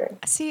is history.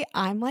 See,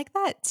 I'm like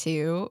that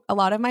too. A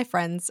lot of my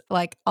friends,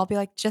 like I'll be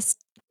like,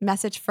 just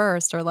message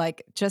first or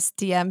like just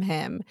DM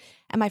him.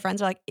 And my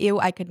friends are like, ew,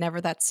 I could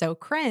never. That's so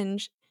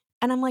cringe.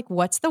 And I'm like,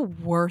 what's the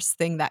worst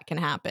thing that can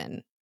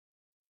happen?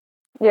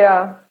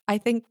 Yeah. I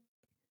think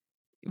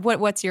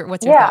what's your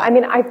thought? I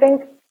mean, I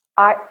think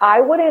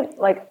I wouldn't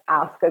like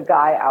ask a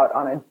guy out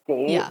on a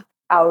date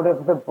out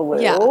of the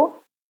blue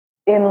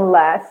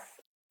unless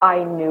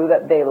I knew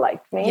that they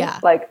liked me. Yeah.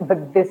 Like,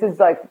 but this is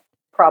like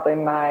probably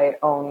my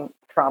own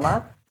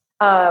trauma.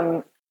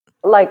 But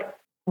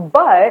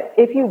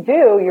if you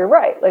do, you're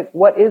right. Like,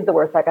 what is the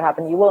worst that could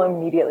happen? You will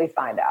immediately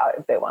find out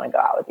if they want to go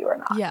out with you or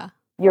not. Yeah.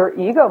 Your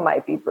ego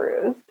might be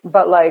bruised,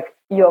 but like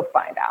you'll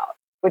find out,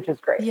 which is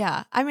great.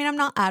 Yeah. I mean, I'm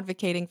not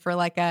advocating for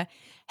like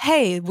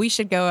hey, we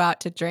should go out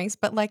to drinks,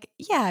 but like,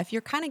 yeah, if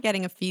you're kind of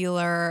getting a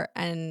feeler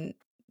and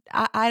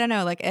I don't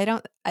know, like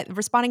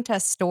responding to a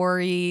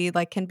story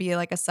like can be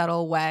like a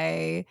subtle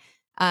way.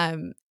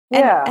 And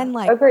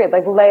like agreed.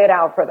 Like lay it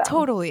out for them.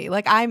 Totally.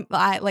 Like I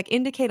like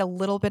indicate a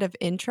little bit of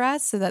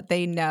interest so that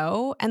they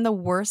know. And the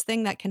worst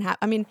thing that can happen,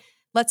 I mean,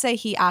 let's say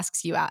he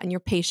asks you out and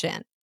you're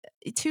patient.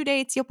 2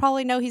 dates, you'll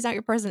probably know he's not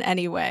your person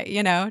anyway,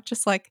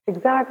 just like,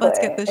 exactly. Let's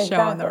get this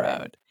show on the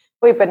road.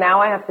 Wait, but now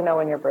I have to know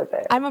when your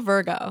birthday is. I'm a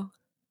Virgo.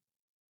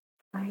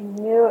 I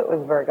knew it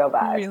was Virgo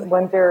vibes. Really?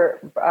 When's your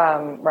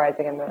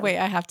rising and moon? Wait,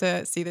 I have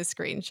to see the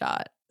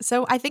screenshot.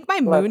 So I think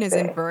my moon is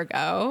in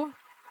Virgo.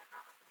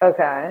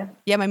 Okay.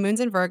 Yeah, my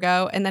moon's in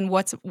Virgo. And then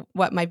what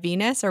my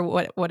Venus or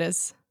what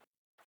is?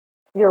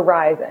 Your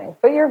rising.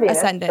 But your Venus.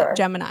 Ascendant, sure.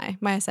 Gemini.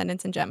 My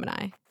ascendant's in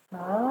Gemini.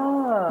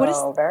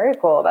 Oh, very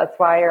cool. That's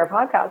why you're a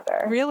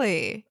podcaster.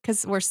 Really?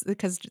 Because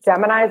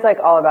Gemini is like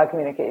all about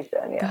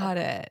communication. Yeah. Got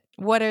it.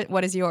 What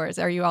is yours?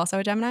 Are you also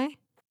a Gemini?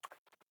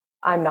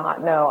 I'm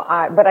not. No,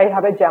 but I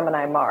have a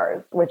Gemini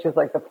Mars, which is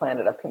like the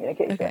planet of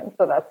communication. Okay.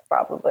 So that's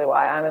probably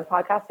why I'm in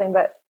podcasting.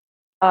 But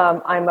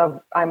I'm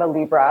a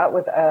Libra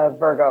with a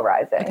Virgo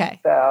rising. Okay.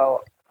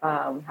 So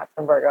have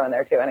some Virgo in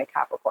there too, and a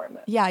Capricorn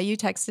moon. Yeah, you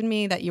texted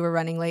me that you were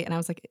running late, and I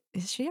was like,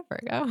 "Is she a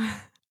Virgo?"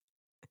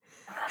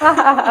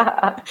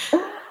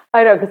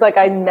 I know, because like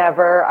I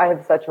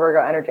have such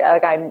Virgo energy.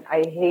 Like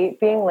I hate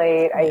being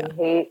late.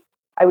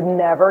 I would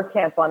never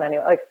cancel on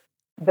anyone. Like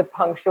the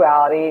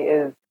punctuality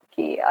is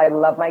key. I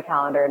love my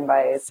calendar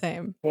invites,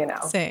 Same. you know.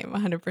 Same,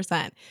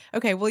 100%.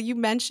 Okay, well, you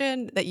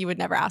mentioned that you would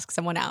never ask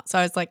someone out. So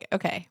I was like,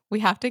 okay, we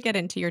have to get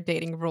into your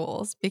dating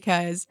rules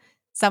because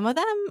some of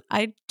them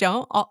I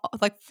don't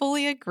like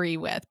fully agree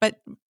with, but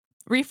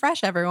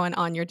refresh everyone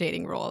on your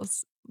dating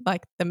rules,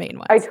 like the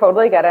main I ones.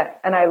 totally get it.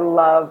 And I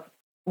love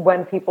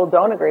when people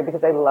don't agree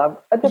because I love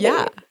a debate.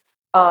 Yeah.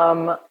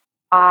 So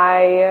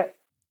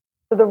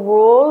the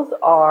rules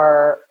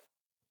are,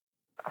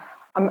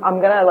 I'm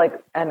gonna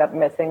like end up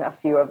missing a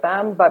few of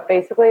them, but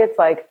basically it's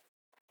like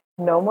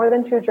no more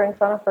than 2 drinks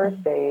on a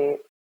first date.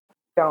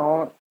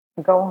 Don't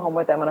go home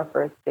with them on a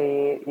first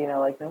date. You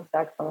know, like no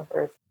sex on the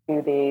first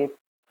 2 dates.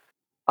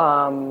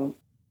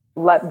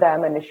 Let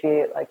them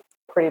initiate like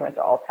pretty much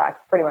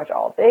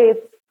all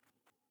dates.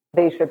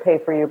 They should pay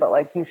for you, but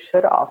like you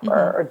should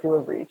offer or do a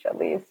reach at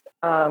least.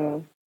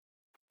 Don't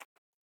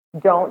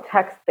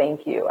text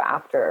thank you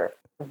after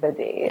the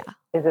date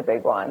is a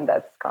big one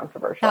that's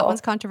controversial. That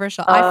one's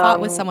controversial. I fought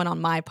with someone on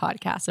my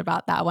podcast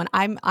about that one.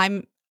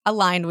 I'm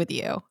aligned with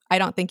you. I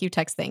don't think you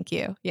text thank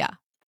you. Yeah.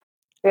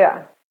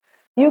 Yeah.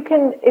 You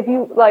can, if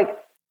you like,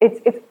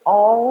 it's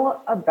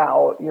all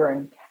about your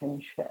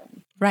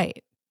intention.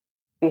 Right.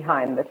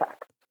 Behind the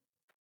text.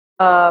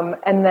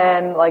 And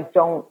then like,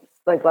 don't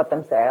like, let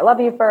them say, I love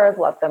you first.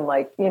 Let them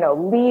like, you know,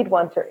 lead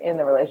once you're in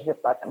the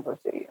relationship, let them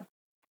pursue you.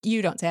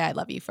 You don't say I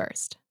love you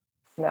first.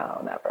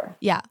 No, never.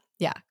 Yeah.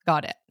 Yeah.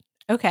 Got it.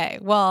 Okay.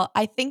 Well,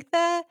 I think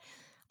the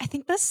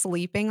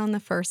sleeping on the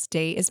first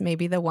date is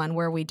maybe the one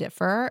where we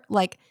differ.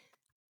 Like,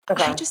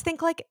 Okay. I just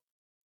think like,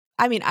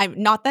 I mean,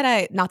 I'm not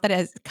that it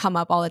has come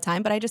up all the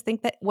time, but I just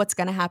think that what's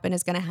going to happen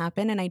is going to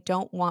happen. And I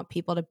don't want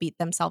people to beat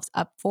themselves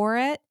up for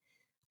it.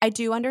 I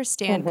do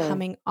understand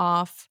coming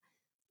off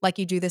like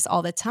you do this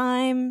all the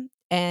time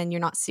and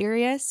you're not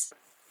serious.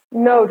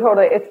 No,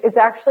 totally. It's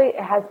actually,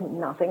 it has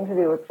nothing to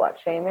do with slut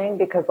shaming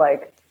because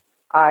like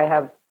I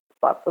have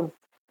slept with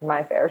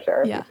my fair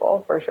share of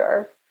people for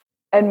sure.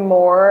 And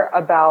more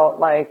about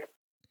like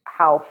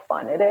how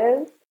fun it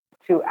is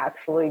to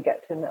actually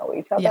get to know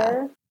each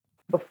other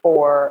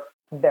before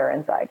they're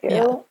inside you.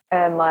 Yeah.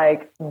 And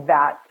like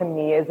that to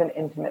me is an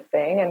intimate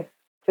thing. And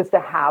just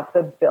to have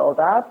the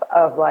buildup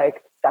of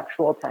like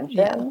sexual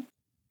tension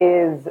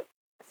is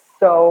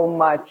so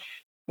much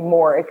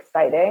more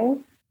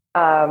exciting.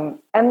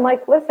 And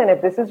like, listen,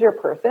 if this is your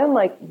person,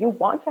 like you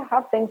want to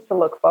have things to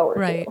look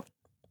forward to.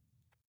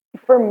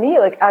 For me,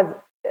 like as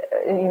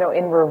you know,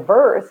 in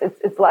reverse,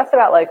 it's less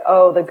about like,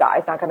 oh, the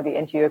guy's not going to be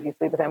into you if you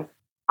sleep with him.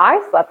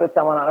 I slept with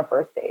someone on a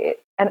first date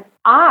and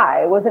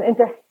I wasn't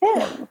into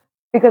him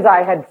because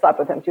I had slept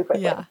with him too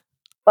quickly. Yeah.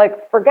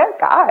 Like, forget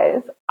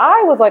guys.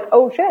 I was like,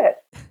 oh shit,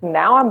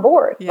 now I'm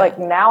bored. Like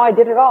now I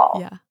did it all.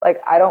 Yeah. Like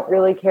I don't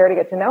really care to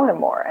get to know him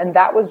more. And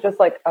that was just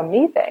like a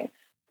me thing.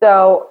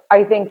 So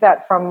I think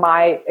that from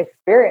my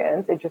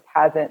experience, it just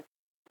hasn't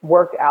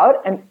worked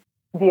out. And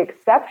the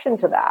exception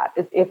to that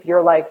is if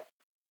you're like,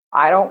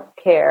 I don't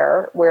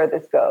care where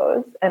this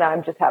goes and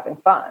I'm just having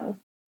fun.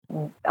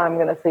 I'm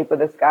going to sleep with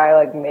this guy.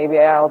 Like maybe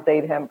I'll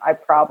date him. I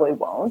probably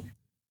won't.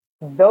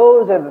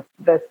 Those are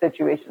the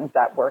situations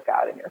that work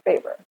out in your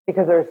favor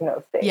because there's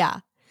no stake. Yeah.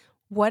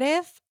 What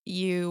if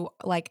you're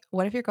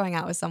going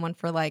out with someone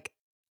for like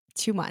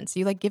 2 months?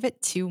 You like give it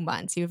 2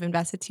 months. You've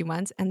invested 2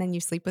 months and then you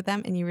sleep with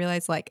them and you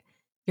realize like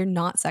you're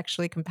not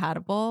sexually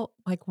compatible.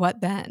 Like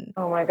what then?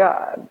 Oh my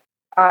God.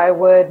 I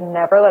would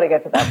never let it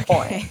get to that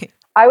point.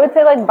 I would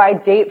say like by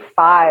date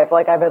 5,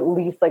 like I've at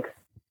least like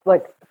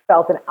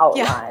felt an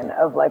outline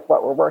of like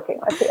what we're working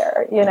with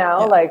here, you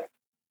know, like,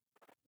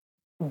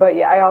 but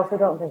yeah, I also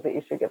don't think that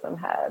you should give them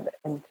head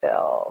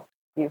until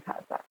you've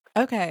had sex.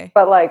 Okay.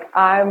 But like,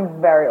 I'm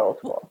very old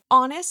school.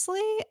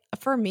 Honestly,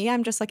 for me,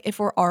 I'm just like, if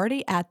we're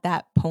already at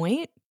that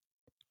point,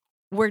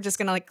 we're just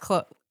going to like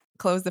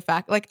close the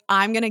fact. Like,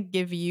 I'm going to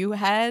give you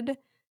head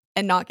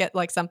and not get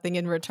like something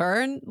in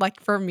return. Like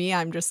for me,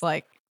 I'm just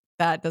like,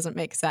 that doesn't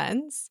make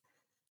sense.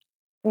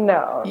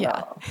 No.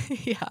 Yeah.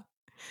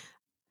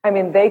 I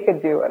mean, they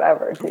could do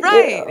whatever to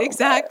right. you.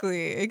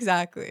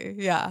 Exactly.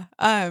 Yeah.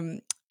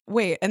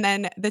 Wait, and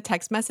then the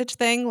text message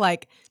thing,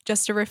 like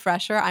just a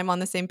refresher, I'm on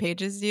the same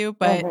page as you,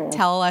 but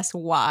tell us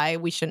why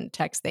we shouldn't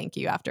text thank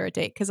you after a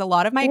date. Because a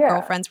lot of my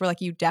girlfriends were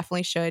like, you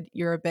definitely should.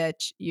 You're a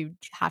bitch. You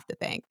have to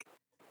thank.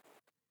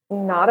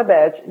 Not a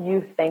bitch.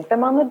 You thank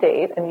them on the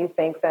date and you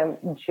thank them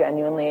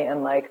genuinely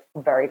and like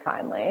very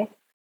kindly.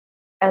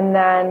 And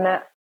then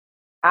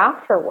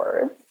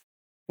afterwards,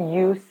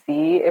 you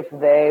see if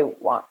they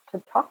want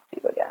to talk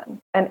to you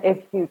again. And if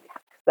you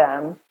text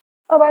them,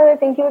 oh, by the way,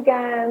 thank you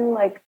again.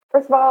 Like,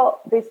 first of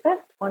all, they spent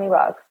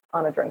 $20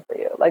 on a drink for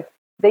you. Like,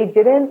 they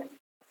didn't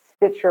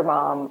stitch your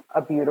mom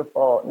a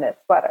beautiful knit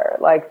sweater.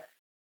 Like,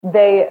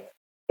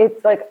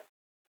 it's like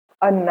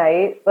a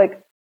night,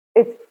 like,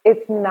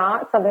 it's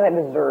not something that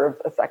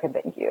deserves a second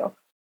thank you.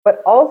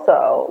 But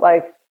also,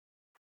 like,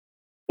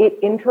 it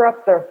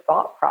interrupts their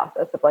thought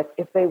process of like,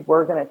 if they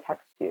were going to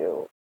text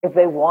you, If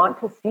they want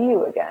to see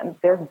you again,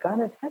 they're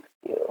gonna text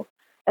you.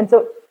 And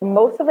so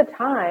most of the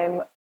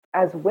time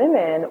as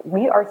women,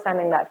 we are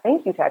sending that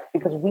thank you text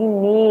because we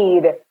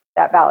need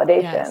that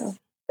validation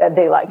that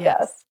they liked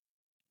us.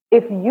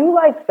 If you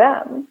like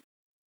them,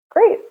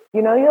 great.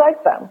 You know you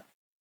like them.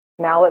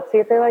 Now let's see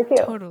if they like you.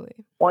 Totally.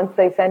 Once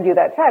they send you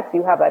that text,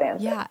 you have that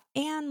answer. Yeah.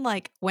 And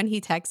like when he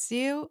texts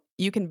you,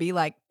 you can be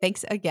like,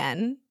 thanks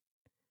again.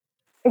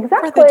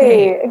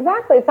 Exactly.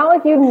 Exactly. It's not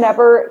like you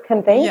never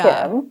can thank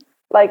him.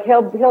 Like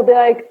he'll be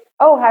like,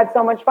 oh, had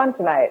so much fun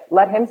tonight.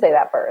 Let him say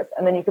that first.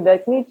 And then you can be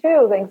like, me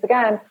too. Thanks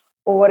again.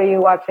 Well, what are you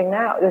watching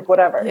now? Like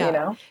whatever, you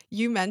know?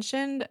 You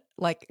mentioned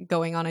like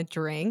going on a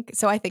drink.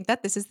 So I think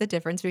that this is the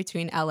difference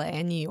between LA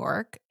and New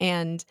York.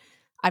 And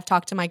I've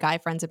talked to my guy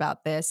friends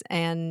about this.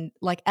 And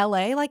like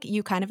LA, like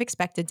you kind of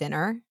expect a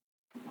dinner.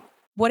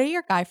 What do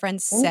your guy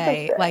friends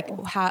say? Like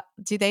how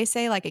do they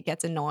say like it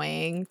gets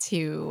annoying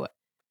to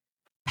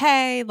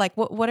pay? Like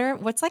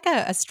what's like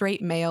a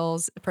straight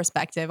male's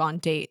perspective on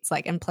dates,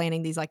 like and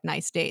planning these like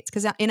nice dates?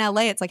 Because in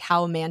LA, it's like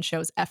how a man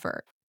shows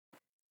effort.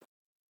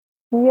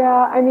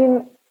 Yeah, I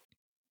mean,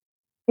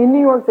 in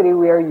New York City,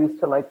 we are used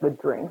to like the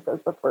drinks as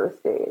the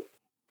first date.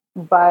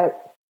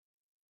 But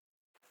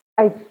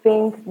I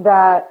think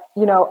that,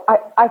 you know,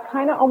 I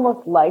kind of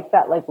almost like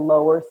that like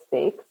lower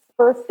stakes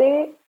first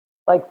date,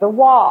 like the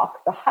walk,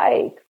 the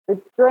hike,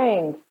 the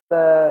drinks,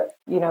 the,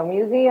 you know,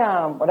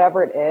 museum,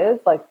 whatever it is.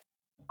 Like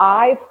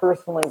I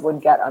personally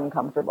would get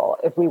uncomfortable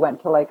if we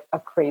went to like a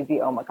crazy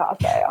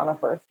omakase on a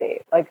first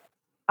date. Like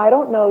I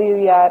don't know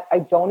you yet. I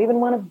don't even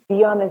want to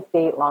be on this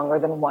date longer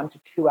than 1 to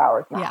 2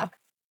 hours max. Yeah.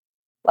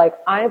 Like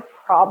I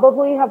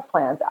probably have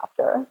plans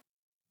after.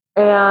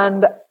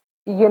 And,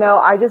 you know,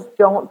 I just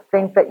don't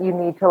think that you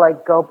need to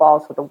like go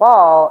balls to the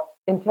wall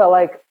until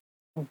like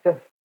the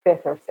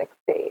 5th or 6th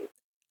date.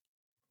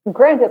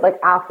 Granted, like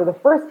after the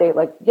first date,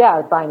 like,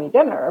 yeah, buy me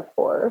dinner, of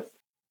course.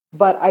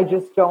 But I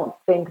just don't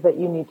think that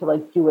you need to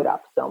like do it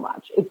up so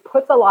much. It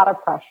puts a lot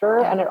of pressure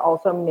and it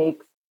also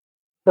makes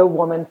the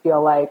woman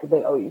feel like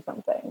they owe you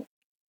something.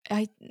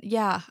 I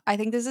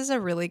think this is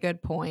a really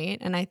good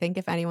point. And I think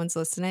if anyone's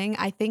listening,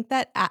 I think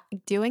that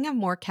doing a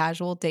more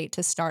casual date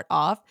to start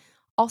off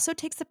also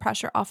takes the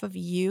pressure off of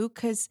you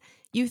because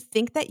you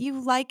think that you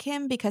like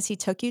him because he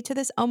took you to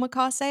this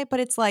omakase,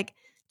 but it's like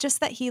just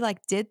that he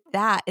like did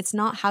that. It's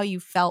not how you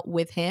felt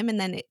with him. And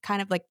then it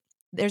kind of like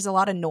there's a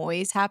lot of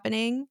noise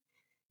happening.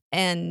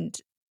 And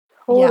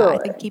yeah, I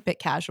think keep it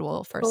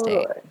casual first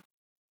date.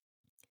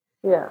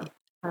 Yeah.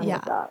 I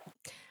like that.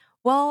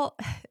 Well,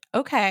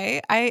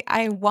 okay.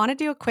 I want to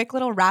do a quick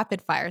little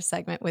rapid fire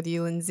segment with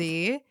you,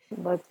 Lindsey.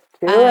 Let's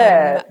do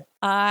it.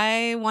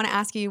 I want to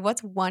ask you,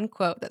 what's one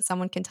quote that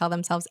someone can tell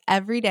themselves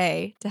every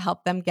day to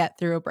help them get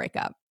through a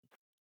breakup?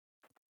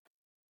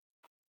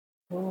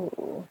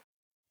 Ooh.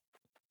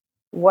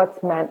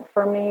 What's meant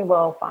for me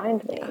will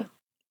find me. Yeah,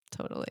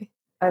 totally.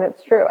 And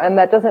it's true. And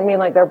that doesn't mean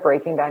like they're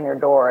breaking down your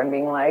door and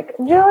being like,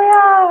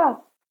 Julia,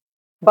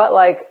 but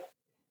like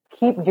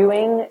keep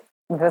doing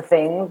the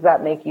things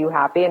that make you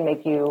happy and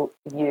make you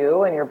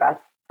you and your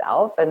best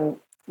self. And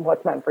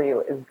what's meant for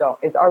you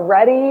is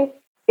already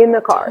in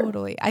the cards.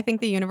 Totally. I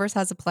think the universe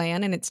has a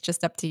plan and it's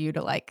just up to you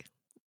to like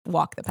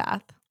walk the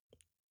path.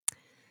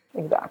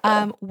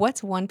 Exactly.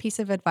 What's one piece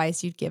of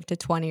advice you'd give to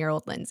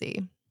 20-year-old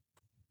Lindsey?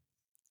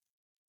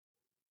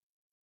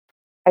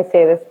 I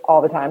say this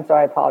all the time, so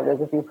I apologize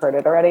if you've heard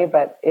it already,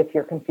 but if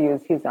you're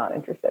confused, he's not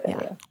interested in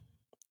you.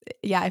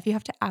 Yeah, if you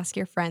have to ask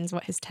your friends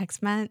what his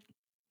text meant,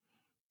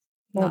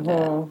 not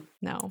it.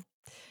 No.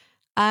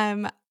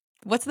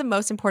 What's the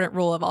most important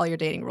rule of all your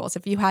dating rules?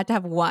 If you had to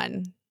have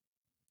one.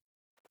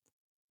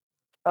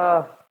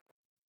 So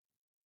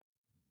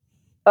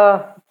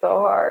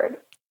hard.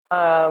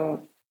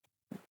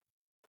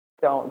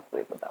 Don't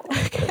sleep with that one.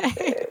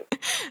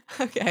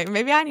 Okay,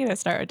 maybe I need to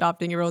start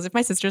adopting your rules. If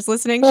my sister's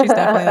listening, she's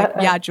definitely like,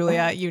 yeah,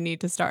 Julia, you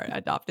need to start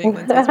adopting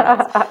Lindsey's rules.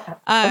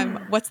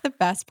 What's the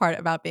best part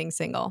about being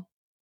single?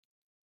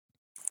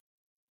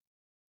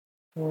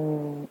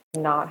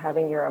 Not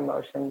having your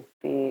emotions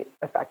be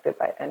affected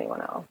by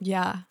anyone else.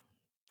 Yeah,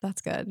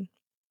 that's good.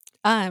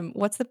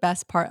 What's the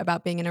best part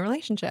about being in a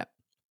relationship?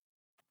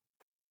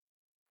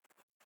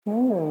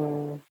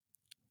 Having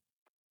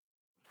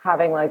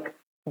like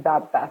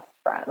that best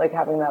friend, like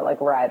having that like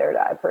ride or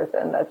die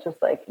person that's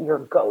just like your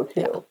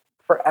go-to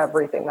for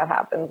everything that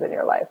happens in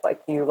your life.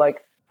 Like you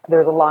like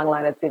there's a long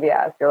line at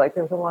CVS. You're like,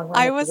 there's a long line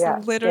I at was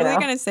CVS, literally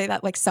going to say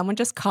that. Like someone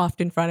just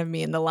coughed in front of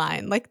me in the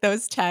line. Like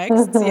those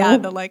texts. Yeah,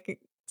 the like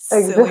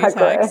silly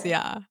texts.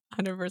 Yeah,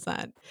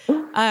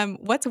 100%.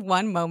 What's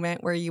one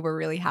moment where you were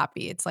really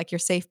happy? It's like your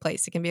safe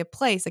place. It can be a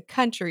place, a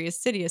country, a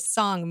city, a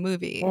song, a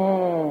movie.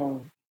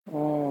 In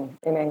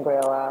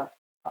Anguilla.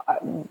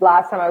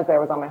 Last time I was there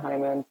was on my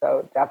honeymoon,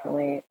 so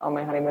definitely on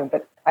my honeymoon,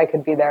 but I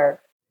could be there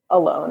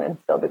alone and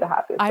still be the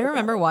happiest. I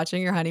remember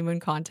watching your honeymoon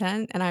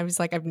content and I was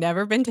like, I've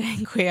never been to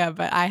Anguilla,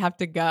 but I have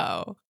to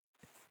go.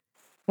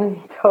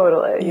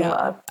 Totally.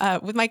 Yeah.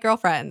 With my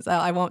girlfriends.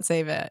 I won't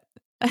save it.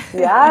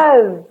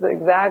 Yes,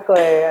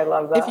 exactly. I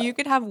love that. If you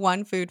could have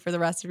one food for the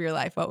rest of your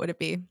life, what would it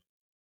be?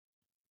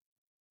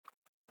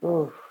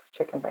 Ooh,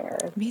 chicken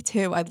fingers. Me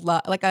too. I'd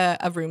love like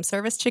a room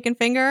service chicken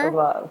finger.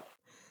 Love.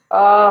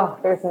 Oh,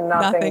 there's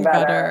nothing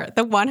better.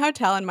 The one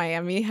hotel in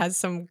Miami has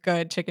some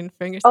good chicken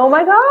fingers. Oh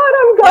my God,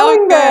 I'm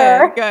going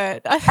there.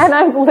 Good. And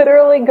I'm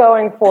literally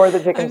going for the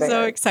chicken fingers. I'm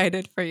so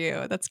excited for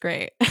you. That's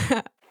great.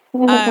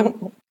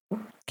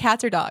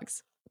 Cats or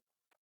dogs?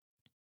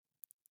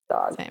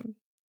 Dog. Same.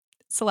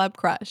 Celeb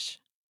crush?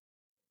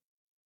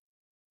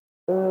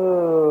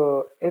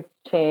 Ooh, it's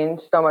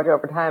changed so much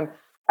over time.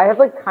 I have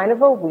like kind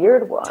of a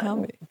weird one. Tell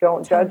me.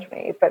 Don't judge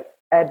me, but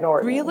Ed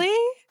Norton. Really?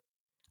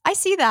 I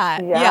see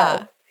that. Yes.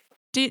 Yeah.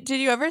 Did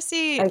you ever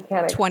see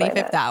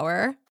 25th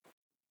Hour?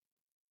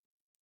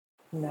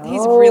 No.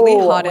 He's really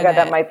hot in it.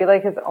 That might be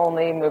like his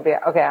only movie.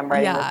 Okay, I'm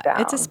writing this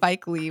down. It's a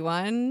Spike Lee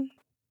one,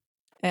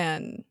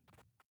 and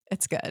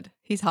it's good.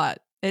 He's hot.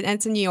 And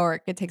it's in New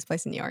York. It takes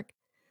place in New York.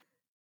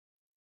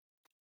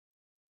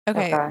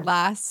 Okay.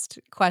 Last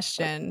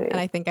question, and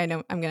I think I'm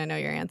going to know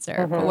your answer.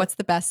 Mm-hmm. But what's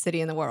the best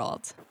city in the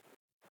world?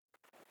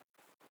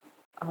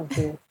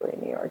 Obviously,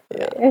 New York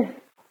City. Yeah.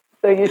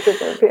 So you should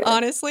move here.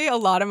 Honestly, a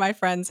lot of my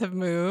friends have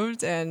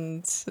moved,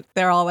 and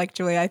they're all like,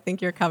 Julie, I think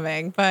you're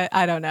coming, but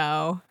I don't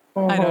know.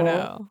 Mm-hmm. I don't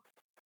know.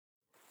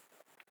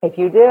 If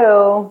you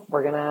do,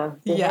 we're going to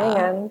be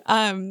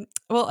hanging.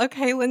 Well,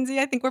 okay, Lindsey,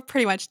 I think we're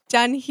pretty much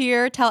done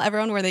here. Tell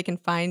everyone where they can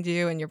find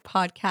you and your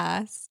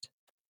podcast.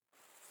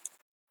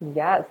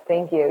 Yes,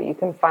 thank you. You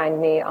can find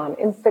me on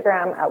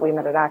Instagram at We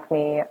Met at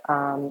Acme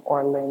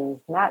or Lynn's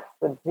Met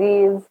with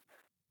Z's.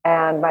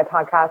 And my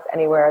podcast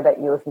anywhere that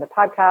you listen to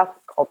podcasts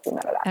called We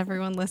Met at Acme.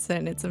 Everyone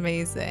listen. It's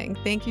amazing.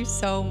 Thank you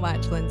so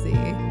much, Lindsey.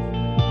 Thank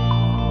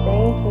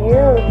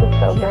you. This is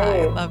so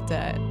great. I loved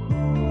it.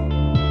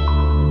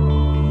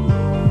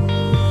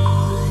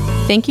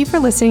 Thank you for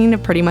listening to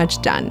Pretty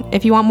Much Done.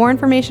 If you want more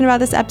information about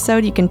this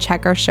episode, you can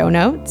check our show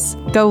notes.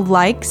 Go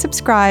like,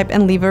 subscribe,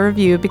 and leave a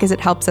review because it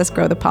helps us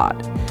grow the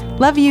pod.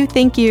 Love you.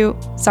 Thank you.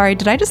 Sorry,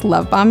 did I just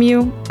love bomb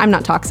you? I'm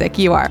not toxic.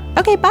 You are.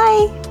 Okay,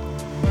 bye.